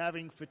could be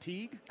having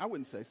fatigue? I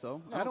wouldn't say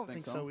so. I don't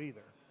think so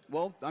either.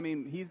 Well, I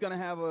mean, he's going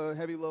to have a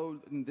heavy load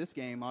in this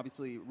game.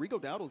 Obviously, Rico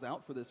Dowdle's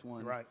out for this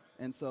one. Right.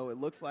 And so it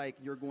looks like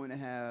you're going to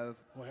have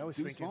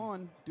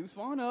Deuce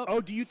Vaughn up.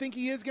 Oh, do you think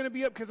he is going to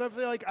be up? Because I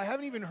feel like I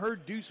haven't even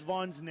heard Deuce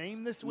Vaughn's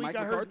name this week. Mike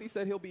McCarthy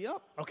said he'll be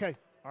up. Okay.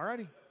 All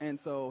righty. And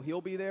so he'll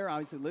be there.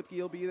 Obviously, Lipke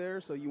will be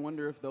there. So you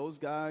wonder if those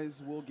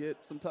guys will get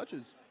some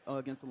touches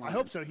against the Lions. I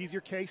hope so. He's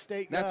your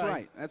K-State guy.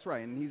 That's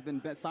right. And he's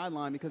been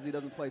sidelined because he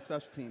doesn't play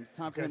special teams. It's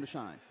time for him to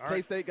shine. All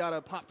K-State got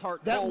a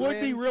Pop-Tart That would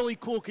win. be really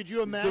cool. Could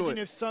you imagine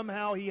if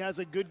somehow he has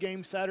a good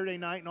game Saturday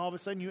night and all of a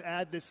sudden you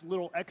add this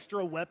little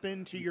extra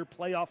weapon to your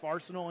playoff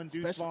arsenal and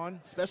Deuce Vaughn?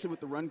 Especially with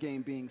the run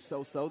game being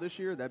so-so this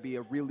year, that'd be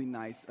a really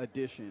nice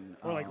addition.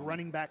 Or like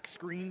running back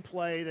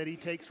screenplay that he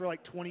takes for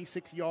like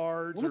 26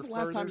 yards. When was the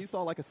last time you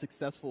saw like a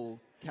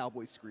successful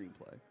Cowboys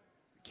screenplay?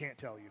 Can't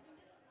tell you.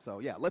 So,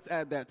 yeah, let's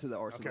add that to the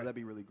arsenal. Okay. That'd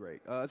be really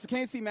great. It's a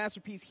KNC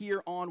Masterpiece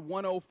here on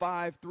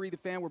 105.3 The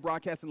Fan. We're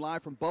broadcasting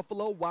live from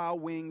Buffalo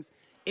Wild Wings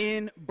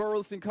in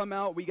Burleson. Come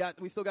out. We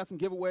still got some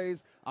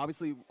giveaways.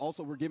 Obviously,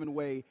 also we're giving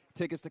away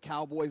tickets to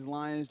Cowboys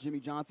Lions. Jimmy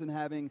Johnson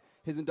having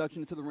his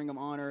induction into the Ring of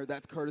Honor.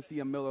 That's courtesy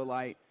of Miller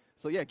Lite.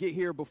 So, yeah, get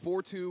here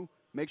before 2.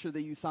 Make sure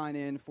that you sign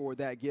in for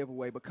that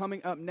giveaway. But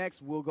coming up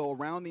next, we'll go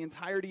around the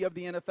entirety of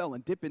the NFL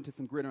and dip into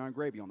some Gridiron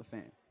Gravy on The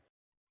Fan.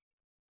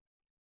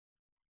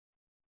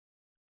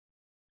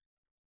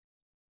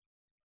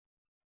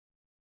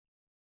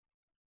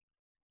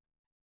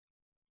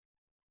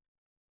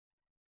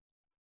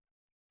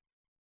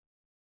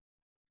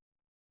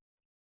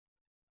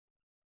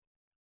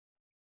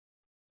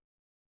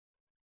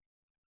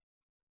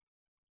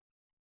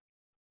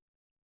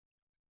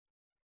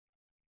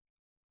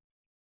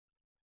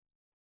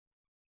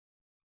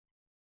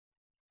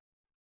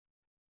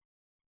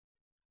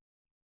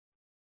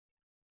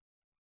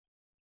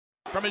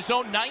 from his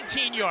own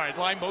 19-yard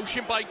line.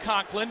 Motion by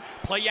Conklin.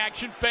 Play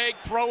action fake.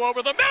 Throw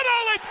over the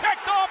middle. It's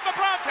picked off. The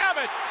Browns have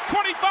it.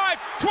 25,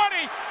 20.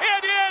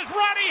 It is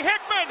Ronnie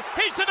Hickman.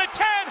 He's to the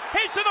 10.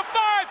 He's to the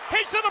 5.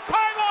 He's to the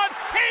pylon.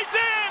 He's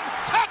in.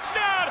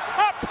 Touchdown.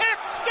 A pick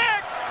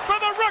six for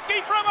the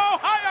rookie from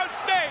Ohio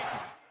State.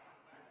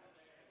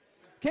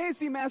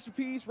 KNC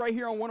Masterpiece right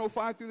here on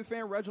 105 through the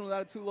Fan. Reginald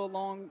Atatula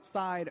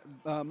alongside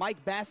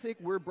Mike Bassick.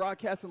 We're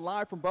broadcasting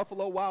live from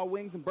Buffalo Wild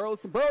Wings in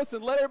Burleson.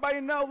 Burleson, let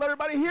everybody know, let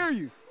everybody hear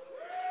you.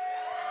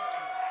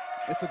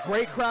 It's a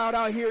great crowd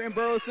out here in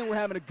Burleson. We're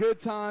having a good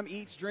time.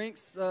 Eats,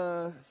 drinks,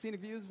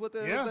 scenic views. What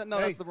the? Yeah. That? No,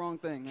 that's the wrong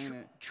thing, ain't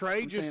it?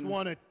 Trey just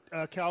won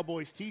a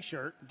Cowboys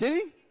T-shirt. Did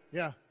he?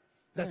 Yeah.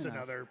 That's Very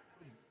nice. another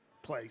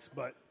place,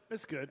 but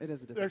it's good. It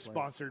is a different They're place.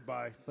 Sponsored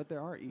by. But there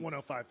are eats.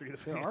 105 through the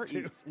Fan. There are too.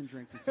 eats and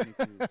drinks and scenic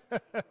views.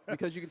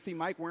 Because you can see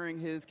Mike wearing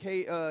his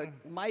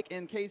Mike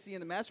and Casey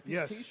in the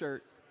Masterpiece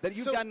T-shirt that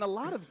you've gotten a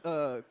lot of.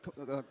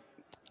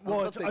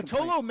 Well,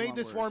 Atolo made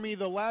this for me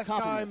the last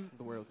time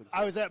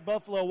I was at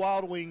Buffalo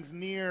Wild Wings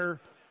near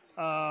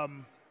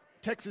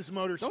Texas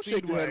Motor Don't Speedway.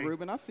 shake your head,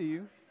 Ruben. I see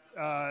you.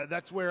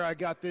 That's where I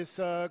got this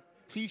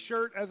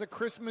T-shirt as a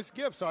Christmas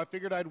gift, so I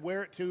figured I'd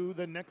wear it to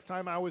the next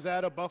time I was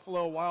at a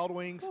Buffalo Wild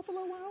Wings.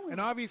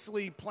 And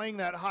obviously, playing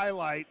that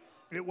highlight,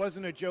 it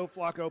wasn't a Joe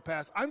Flacco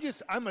pass.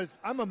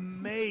 I'm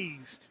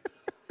amazed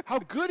how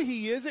good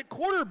he is at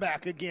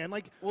quarterback again.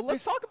 Well,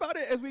 let's talk about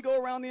it as we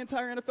go around the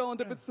entire NFL and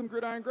dip into some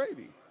gridiron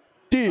gravy.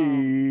 Deep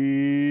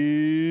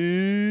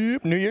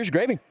New Year's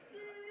gravy.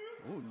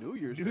 Oh, New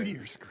Year's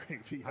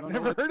gravy. I've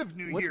never heard of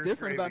New Year's gravy. What's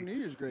different about New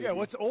Year's gravy? Yeah,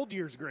 what's Old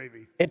Year's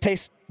gravy? It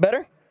tastes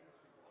better,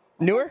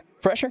 newer,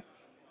 fresher.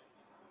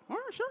 All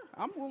right, sure.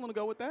 I'm willing to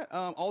go with that.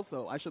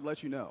 Also, I should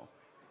let you know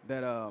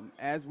that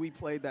as we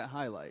played that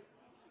highlight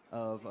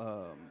of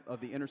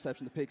the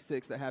interception, the pick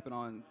six that happened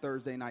on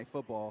Thursday Night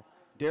Football,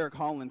 Derek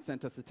Holland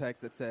sent us a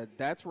text that said,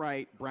 "That's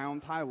right,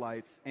 Browns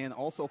highlights," and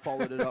also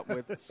followed it up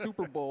with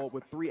Super Bowl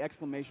with 3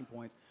 exclamation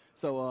points.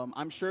 So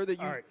I'm sure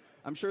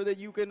that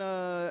you can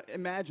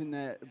imagine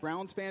that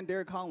Browns fan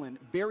Derek Holland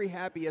very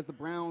happy as the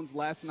Browns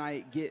last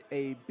night get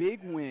a big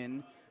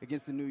win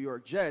against the New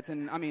York Jets.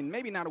 And I mean,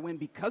 maybe not a win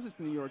because it's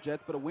the New York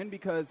Jets, but a win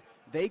because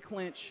they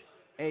clinch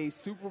a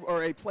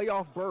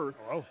playoff berth.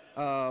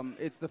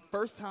 It's the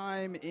first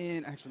time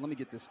in – actually, let me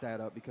get this stat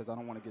up because I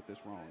don't want to get this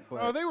wrong.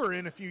 But, they were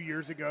in a few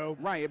years ago.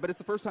 Right, but it's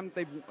the first time that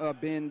they've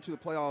been to the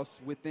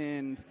playoffs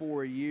within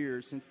 4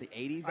 years since the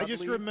 80s, I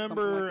just believe,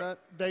 remember like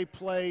they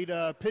played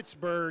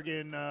Pittsburgh,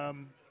 and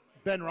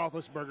Ben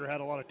Roethlisberger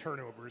had a lot of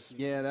turnovers.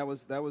 Yeah, that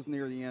was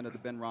near the end of the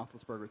Ben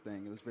Roethlisberger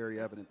thing. It was very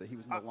evident that he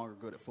was no longer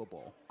good at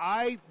football.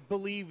 I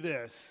believe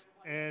this,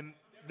 and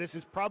this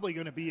is probably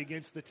going to be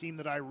against the team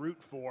that I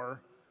root for,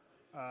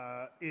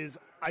 is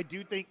I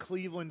do think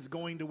Cleveland's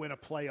going to win a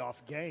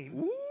playoff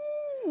game.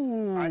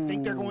 Ooh. I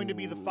think they're going to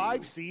be the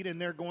 5 seed, and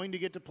they're going to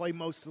get to play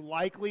most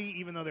likely,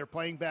 even though they're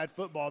playing bad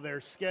football,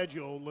 their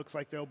schedule looks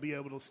like they'll be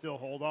able to still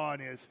hold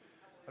on. I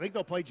think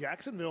they'll play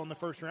Jacksonville in the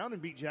first round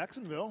and beat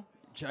Jacksonville.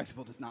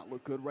 Jacksonville does not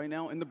look good right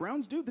now, and the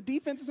Browns do. The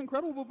defense is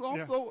incredible, but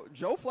also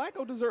Joe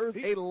Flacco deserves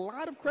a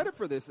lot of credit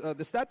for this.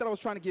 The stat that I was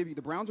trying to give you,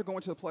 the Browns are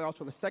going to the playoffs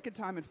for the second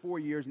time in 4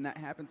 years, and that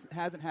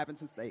hasn't happened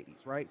since the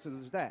 80s, right? So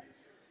there's that.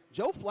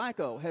 Joe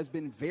Flacco has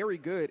been very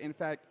good. In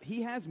fact,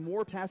 he has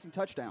more passing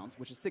touchdowns,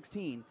 which is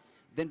 16,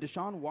 than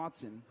Deshaun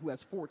Watson, who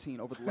has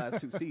 14 over the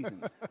last 2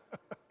 seasons.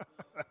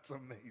 That's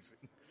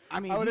amazing. I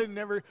mean, I would have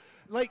never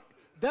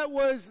that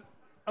was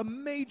a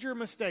major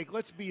mistake.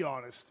 Let's be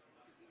honest.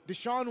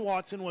 Deshaun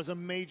Watson was a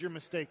major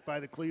mistake by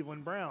the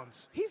Cleveland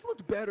Browns. He's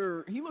looked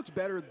better. He looked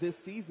better this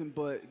season,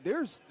 but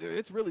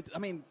it's really, I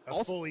mean,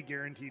 a fully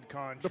guaranteed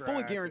contract. The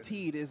fully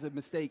guaranteed is a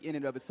mistake in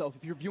and of itself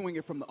if you're viewing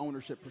it from the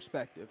ownership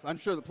perspective. I'm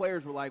sure the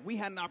players were like, we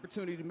had an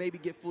opportunity to maybe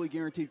get fully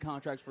guaranteed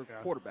contracts for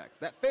quarterbacks.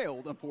 That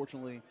failed,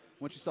 unfortunately,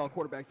 once you saw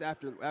quarterbacks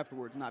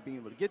afterwards not being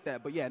able to get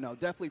that. But yeah, no,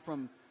 definitely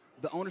from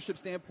the ownership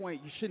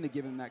standpoint, you shouldn't have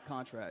given him that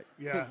contract.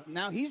 Yeah. Because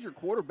now he's your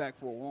quarterback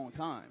for a long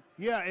time.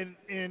 Yeah,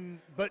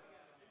 but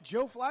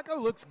Joe Flacco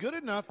looks good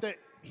enough that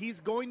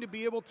he's going to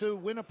be able to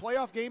win a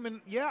playoff game. And,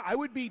 yeah, I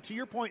would be, to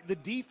your point, the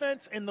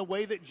defense and the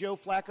way that Joe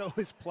Flacco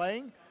is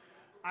playing,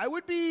 I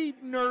would be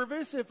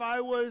nervous if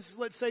I was,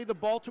 let's say, the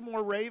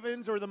Baltimore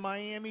Ravens or the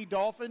Miami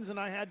Dolphins and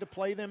I had to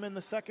play them in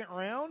the second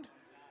round.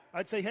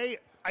 I'd say, hey,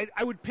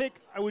 I would pick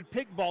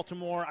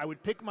Baltimore. I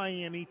would pick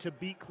Miami to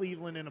beat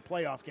Cleveland in a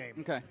playoff game.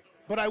 Okay.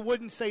 But I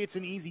wouldn't say it's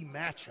an easy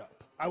matchup.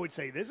 I would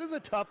say this is a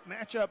tough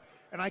matchup,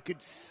 and I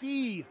could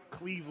see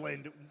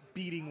Cleveland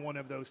beating one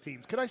of those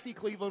teams. Could I see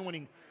Cleveland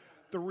winning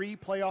 3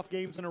 playoff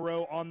games in a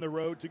row on the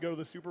road to go to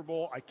the Super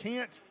Bowl? I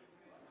can't.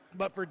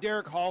 But for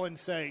Derek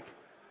Holland's sake,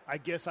 I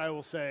guess I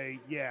will say,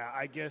 yeah,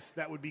 I guess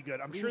that would be good.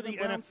 I'm sure the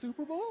NFL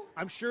Super Bowl?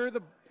 I'm sure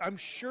that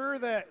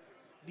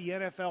the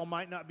NFL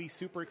might not be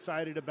super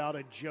excited about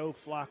a Joe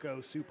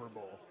Flacco Super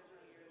Bowl.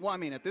 Well, I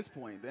mean, at this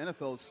point, the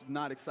NFL's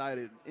not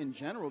excited in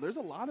general. There's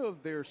a lot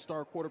of their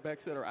star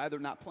quarterbacks that are either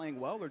not playing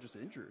well or just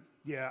injured.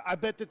 Yeah, I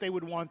bet that they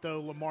would want, though,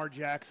 Lamar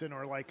Jackson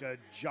or like a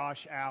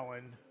Josh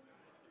Allen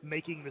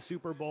making the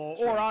Super Bowl,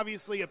 or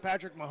obviously a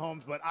Patrick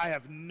Mahomes, but I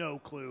have no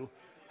clue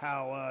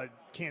how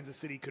Kansas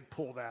City could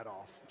pull that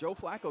off. Joe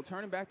Flacco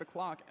turning back the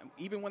clock,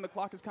 even when the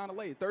clock is kind of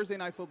late. Thursday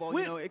Night Football,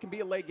 it can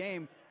be a late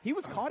game. He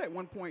was caught at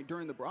one point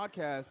during the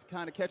broadcast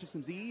kind of catching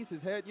some Z's,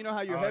 his head. You know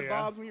how your head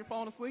bobs when you're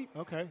falling asleep?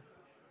 Okay.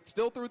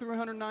 Still threw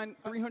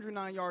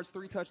 309 yards,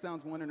 3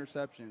 touchdowns, 1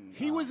 interception.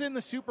 He was in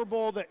the Super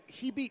Bowl that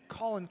he beat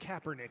Colin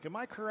Kaepernick. Am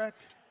I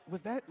correct?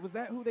 Was that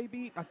who they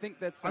beat? I think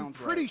that sounds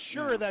right. I'm pretty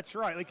sure that's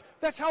right. Like,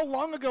 that's how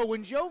long ago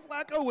when Joe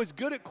Flacco was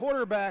good at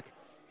quarterback,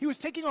 he was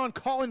taking on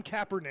Colin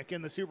Kaepernick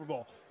in the Super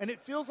Bowl. And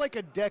it feels like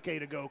a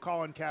decade ago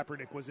Colin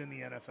Kaepernick was in the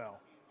NFL.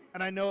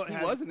 And I know he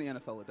was in the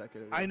NFL a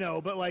decade ago. I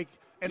know, but I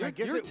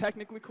guess you're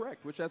technically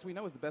correct, which, as we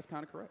know, is the best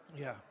kind of correct.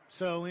 Yeah.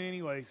 So,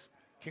 anyways,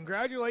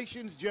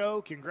 congratulations,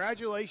 Joe.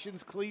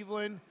 Congratulations,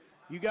 Cleveland.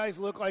 You guys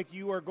look like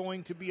you are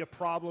going to be a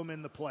problem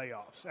in the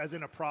playoffs, as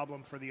in a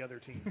problem for the other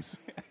teams.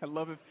 I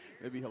love it.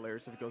 It'd be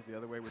hilarious if it goes the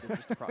other way, where they're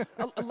just a problem.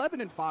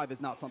 11-5 is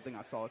not something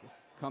I saw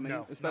coming,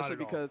 especially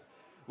because.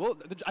 Well,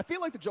 I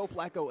feel like the Joe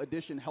Flacco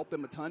addition helped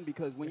them a ton,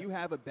 because when you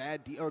have a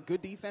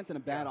good defense and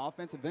a bad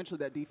offense, eventually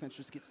that defense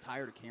just gets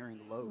tired of carrying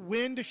the load.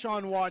 When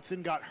Deshaun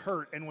Watson got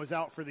hurt and was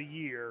out for the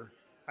year,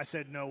 I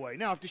said no way.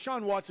 Now, if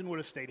Deshaun Watson would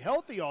have stayed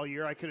healthy all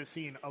year, I could have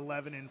seen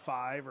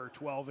 11-5 or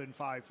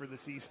 12-5 for the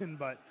season,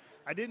 but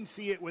I didn't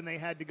see it when they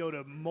had to go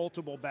to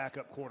multiple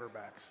backup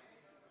quarterbacks.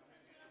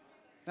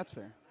 That's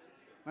fair.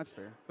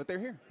 But they're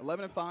here.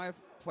 11-5,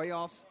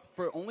 playoffs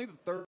for only the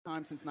third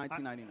time since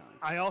 1999.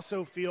 I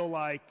also feel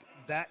like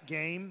that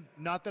game,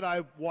 not that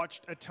I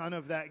watched a ton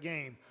of that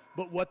game,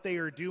 but what they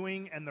are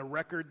doing and the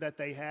record that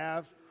they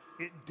have,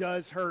 it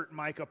does hurt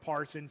Micah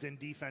Parsons in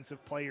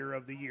Defensive Player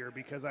of the Year,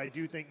 because I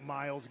do think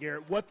Myles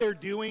Garrett, what they're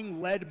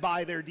doing led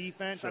by their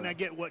defense, and I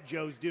get what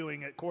Joe's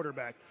doing at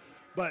quarterback,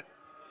 but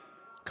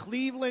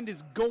Cleveland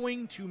is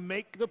going to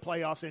make the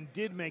playoffs and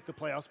did make the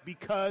playoffs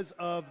because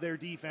of their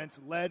defense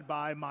led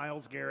by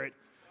Myles Garrett.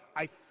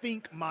 I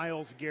think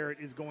Myles Garrett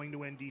is going to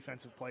win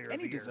Defensive Player of the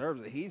Year. And he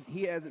deserves it.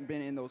 He hasn't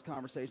been in those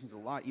conversations a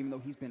lot, even though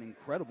he's been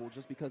incredible,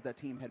 just because that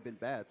team had been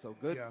bad. So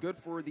good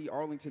for the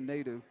Arlington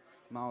native,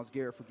 Myles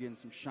Garrett, for getting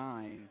some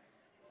shine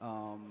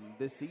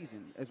this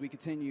season. As we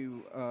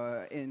continue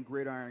in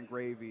Gridiron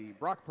Gravy,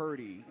 Brock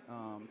Purdy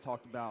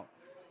talked about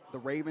the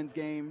Ravens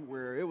game,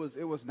 where it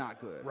was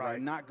not good.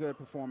 Right? Not good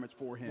performance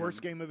for him.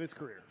 Worst game of his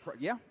career.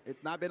 Yeah,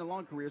 it's not been a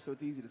long career, so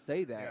it's easy to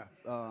say that.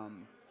 Yeah.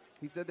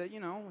 He said that,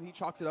 he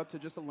chalks it up to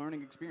just a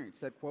learning experience.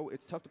 Said, quote,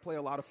 "It's tough to play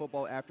a lot of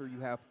football after you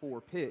have 4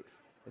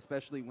 picks,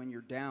 especially when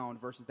you're down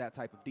versus that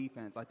type of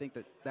defense." I think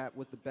that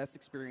was the best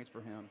experience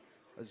for him,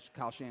 as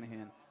Kyle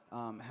Shanahan,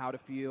 how to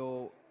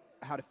feel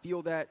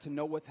that, to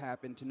know what's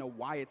happened, to know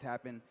why it's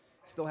happened,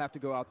 still have to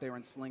go out there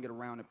and sling it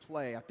around and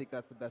play. I think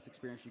that's the best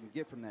experience you can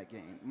get from that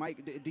game. Mike,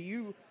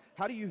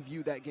 how do you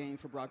view that game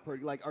for Brock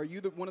Purdy? Like, are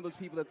you one of those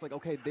people that's like,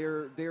 okay,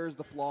 there's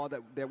the flaw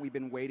that we've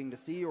been waiting to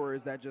see, or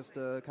is that just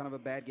kind of a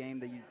bad game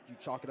that you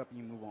chalk it up and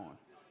you move on?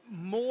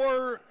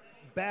 More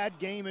bad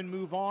game and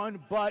move on,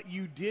 but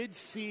you did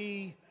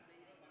see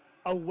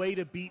a way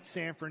to beat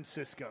San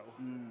Francisco.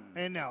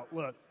 And now,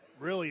 look,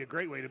 really a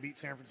great way to beat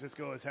San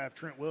Francisco is have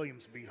Trent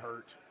Williams be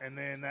hurt, and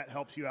then that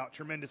helps you out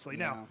tremendously.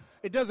 Yeah. Now,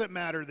 it doesn't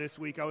matter this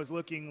week. I was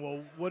looking,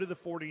 well, what do the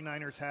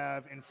 49ers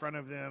have in front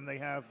of them? They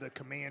have the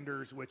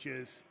Commanders, which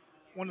is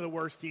one of the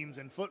worst teams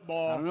in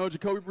football. I don't know.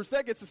 Jacoby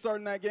Brissett gets to start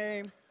in that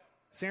game.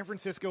 San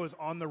Francisco is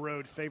on the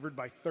road favored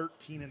by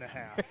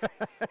 13.5.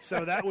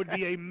 So that would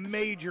be a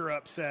major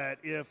upset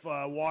if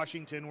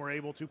Washington were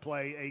able to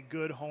play a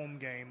good home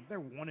game. They're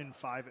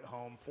 1-5 at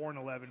home,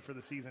 4-11 for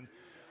the season.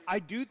 I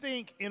do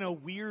think in a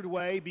weird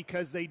way,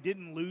 because they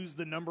didn't lose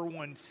the number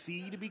 1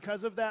 seed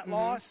because of that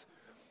loss,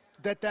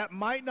 that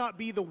might not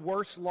be the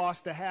worst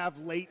loss to have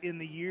late in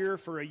the year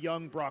for a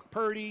young Brock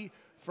Purdy,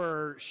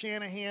 for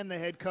Shanahan, the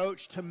head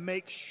coach, to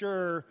make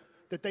sure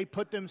that they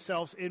put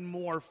themselves in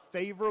more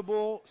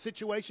favorable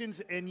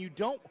situations. And you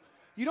don't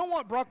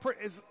want Brock Purdy,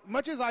 as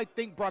much as I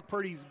think Brock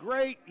Purdy's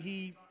great,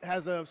 he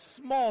has a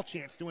small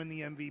chance to win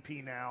the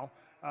MVP now,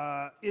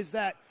 is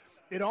that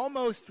it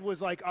almost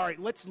was like, all right,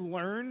 let's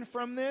learn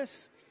from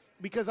this,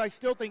 because I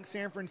still think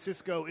San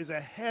Francisco is a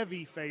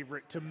heavy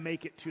favorite to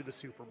make it to the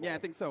Super Bowl. Yeah, I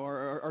think so.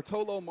 Our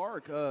Tolo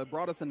Mark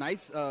brought us a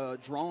nice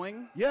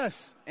drawing.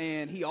 Yes.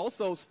 And he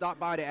also stopped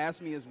by to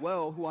ask me as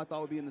well who I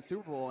thought would be in the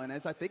Super Bowl. And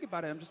as I think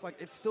about it, I'm just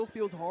like, it still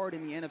feels hard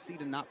in the NFC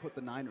to not put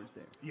the Niners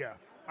there. Yeah,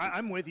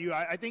 I'm with you.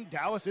 I think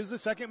Dallas is the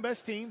second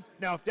best team.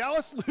 Now, if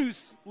Dallas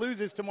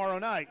loses tomorrow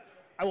night,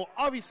 I will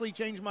obviously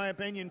change my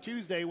opinion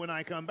Tuesday when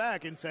I come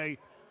back and say,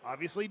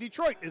 obviously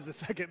Detroit is the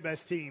second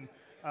best team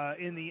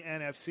in the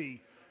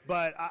NFC.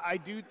 But I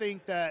do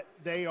think that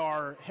they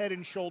are head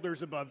and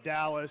shoulders above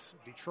Dallas,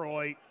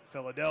 Detroit,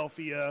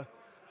 Philadelphia.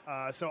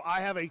 So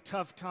I have a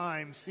tough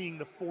time seeing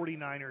the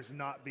 49ers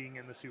not being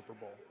in the Super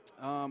Bowl.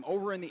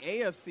 Over in the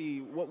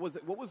AFC, what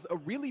was a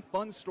really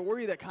fun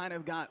story that kind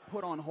of got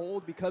put on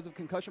hold because of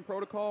concussion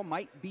protocol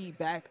might be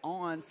back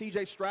on.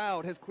 C.J.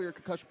 Stroud has cleared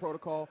concussion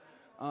protocol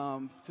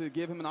to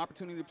give him an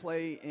opportunity to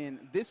play in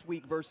this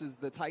week versus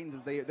the Titans,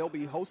 as they'll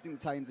be hosting the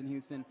Titans in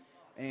Houston.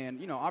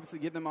 and, obviously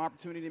give them an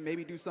opportunity to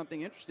maybe do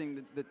something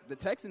interesting. The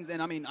Texans,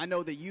 and I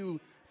know that you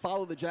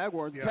follow the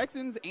Jaguars. The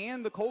Texans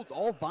and the Colts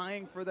all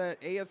vying for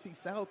that AFC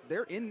South.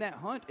 They're in that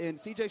hunt, and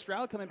C.J.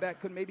 Stroud coming back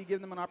could maybe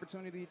give them an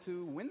opportunity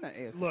to win that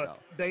AFC South. Look,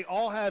 they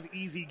all have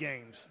easy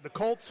games. The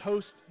Colts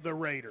host the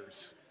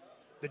Raiders.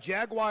 The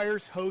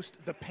Jaguars host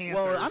the Panthers.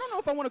 Well, I don't know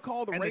if I want to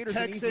call the Raiders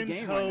an easy game. And the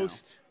Texans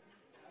host.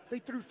 They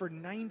threw for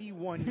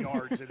 91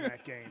 yards in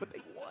that game. But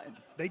they won.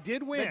 They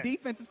did win. The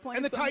defense is playing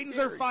and the Titans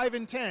scary. are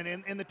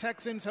 5-10, and the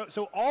Texans.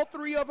 So all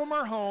three of them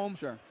are home.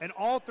 Sure. And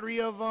all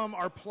three of them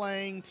are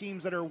playing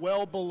teams that are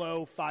well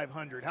below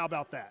 500. How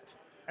about that?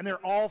 And they're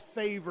all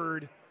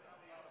favored.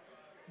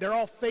 They're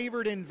all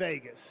favored in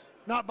Vegas.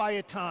 Not by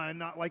a ton,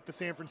 not like the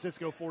San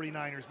Francisco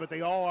 49ers, but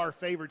they all are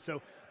favored.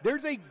 So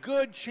there's a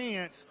good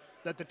chance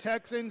that the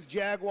Texans,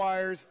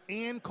 Jaguars,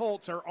 and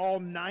Colts are all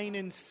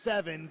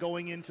 9-7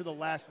 going into the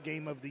last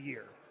game of the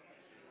year.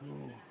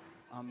 Ooh,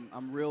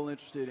 I'm real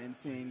interested in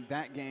seeing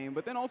that game.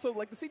 But then also,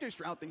 like the C.J.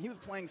 Stroud thing, he was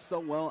playing so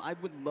well. I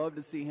would love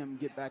to see him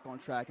get back on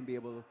track and be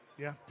able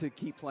to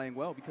keep playing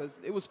well because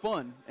it was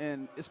fun.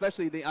 And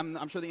especially,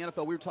 I'm sure the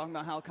NFL, we were talking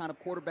about how kind of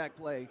quarterback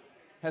play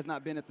has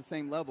not been at the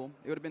same level.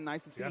 It would have been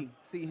nice to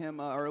see him,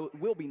 or it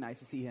will be nice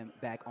to see him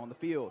back on the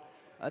field.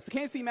 It's the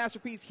Kansas City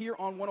Masterpiece here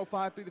on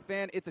 105 through the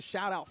Fan. It's a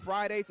shout-out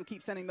Friday, so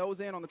keep sending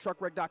those in on the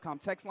truckwreck.com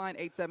text line,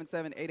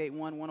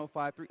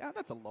 877-881-1053.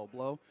 That's a low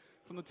blow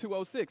from the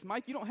 206.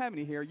 Mike, you don't have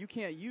any hair. You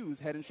can't use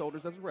Head &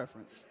 Shoulders as a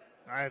reference.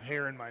 I have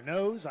hair in my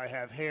nose. I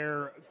have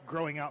hair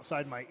growing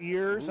outside my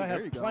ears. Ooh, I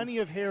have plenty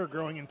of hair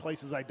growing in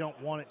places I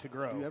don't want it to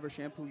grow. Do you ever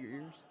shampoo your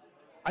ears?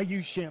 I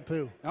use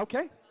shampoo.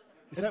 Okay.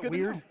 Is that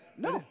weird?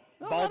 No.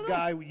 Bald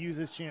guy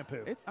uses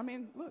shampoo.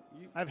 Look.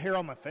 I have hair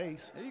on my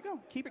face. There you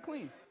go. Keep it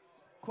clean.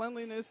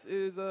 Cleanliness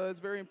is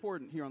very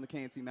important here on the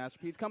KNC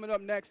Masterpiece. Coming up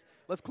next,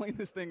 let's clean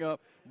this thing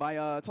up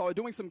by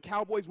doing some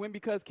Cowboys win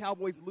because,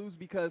 Cowboys lose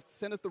because.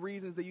 Send us the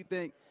reasons that you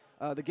think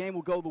the game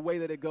will go the way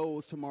that it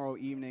goes tomorrow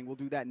evening. We'll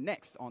do that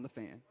next on The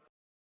Fan.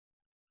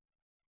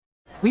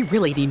 We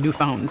really need new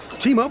phones.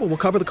 T-Mobile will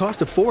cover the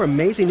cost of 4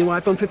 amazing new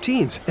iPhone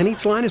 15s, and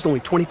each line is only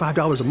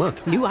 $25 a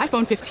month. New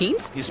iPhone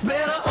 15s? It's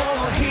better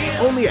over here.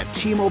 Only at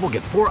T-Mobile,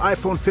 get 4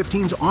 iPhone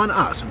 15s on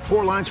us and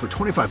 4 lines for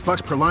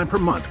 $25 per line per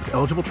month with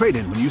eligible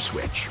trade-in when you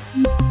switch.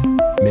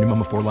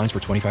 Minimum of 4 lines for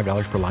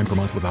 $25 per line per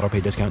month with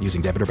autopay discount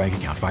using debit or bank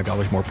account.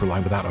 $5 more per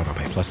line without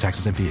autopay, plus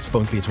taxes and fees.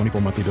 Phone fee at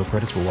 24 monthly bill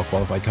credits for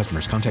well-qualified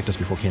customers. Contact us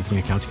before canceling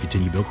account to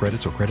continue bill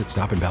credits or credit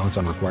stop and balance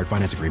on required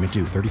finance agreement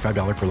due.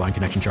 $35 per line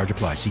connection charge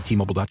applies. See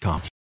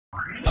T-Mobile.com.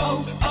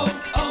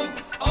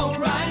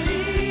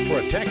 O'Reilly.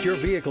 Protect your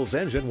vehicle's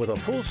engine with a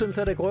full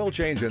synthetic oil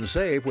change and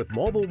save with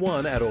Mobile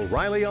One at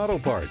O'Reilly Auto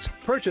Parts.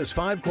 Purchase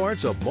 5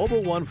 quarts of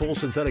Mobile One full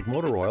synthetic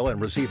motor oil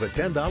and receive a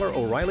 $10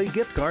 O'Reilly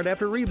gift card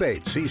after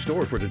rebate. See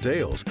store for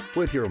details.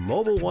 With your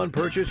Mobile One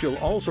purchase, you'll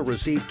also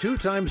receive 2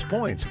 times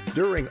points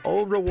during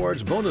O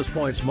Rewards Bonus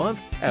Points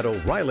Month at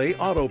O'Reilly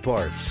Auto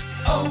Parts.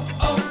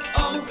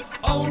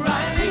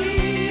 O'Reilly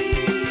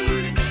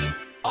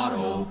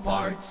Auto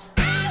Parts.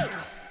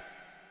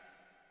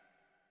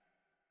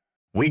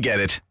 We get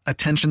it.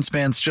 Attention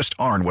spans just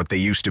aren't what they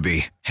used to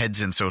be. Heads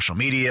in social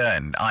media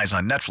and eyes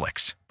on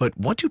Netflix. But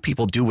what do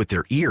people do with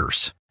their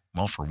ears?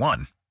 Well, for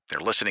one, they're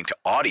listening to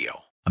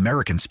audio.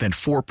 Americans spend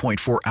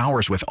 4.4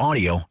 hours with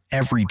audio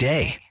every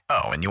day.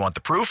 Oh, and you want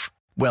the proof?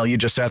 Well, you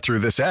just sat through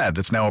this ad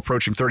that's now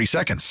approaching 30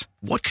 seconds.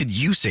 What could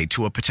you say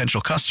to a potential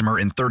customer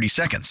in 30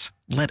 seconds?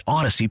 Let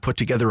Odyssey put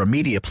together a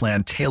media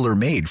plan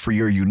tailor-made for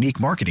your unique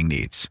marketing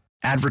needs.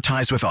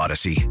 Advertise with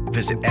Odyssey.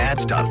 Visit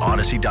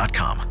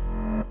ads.odyssey.com.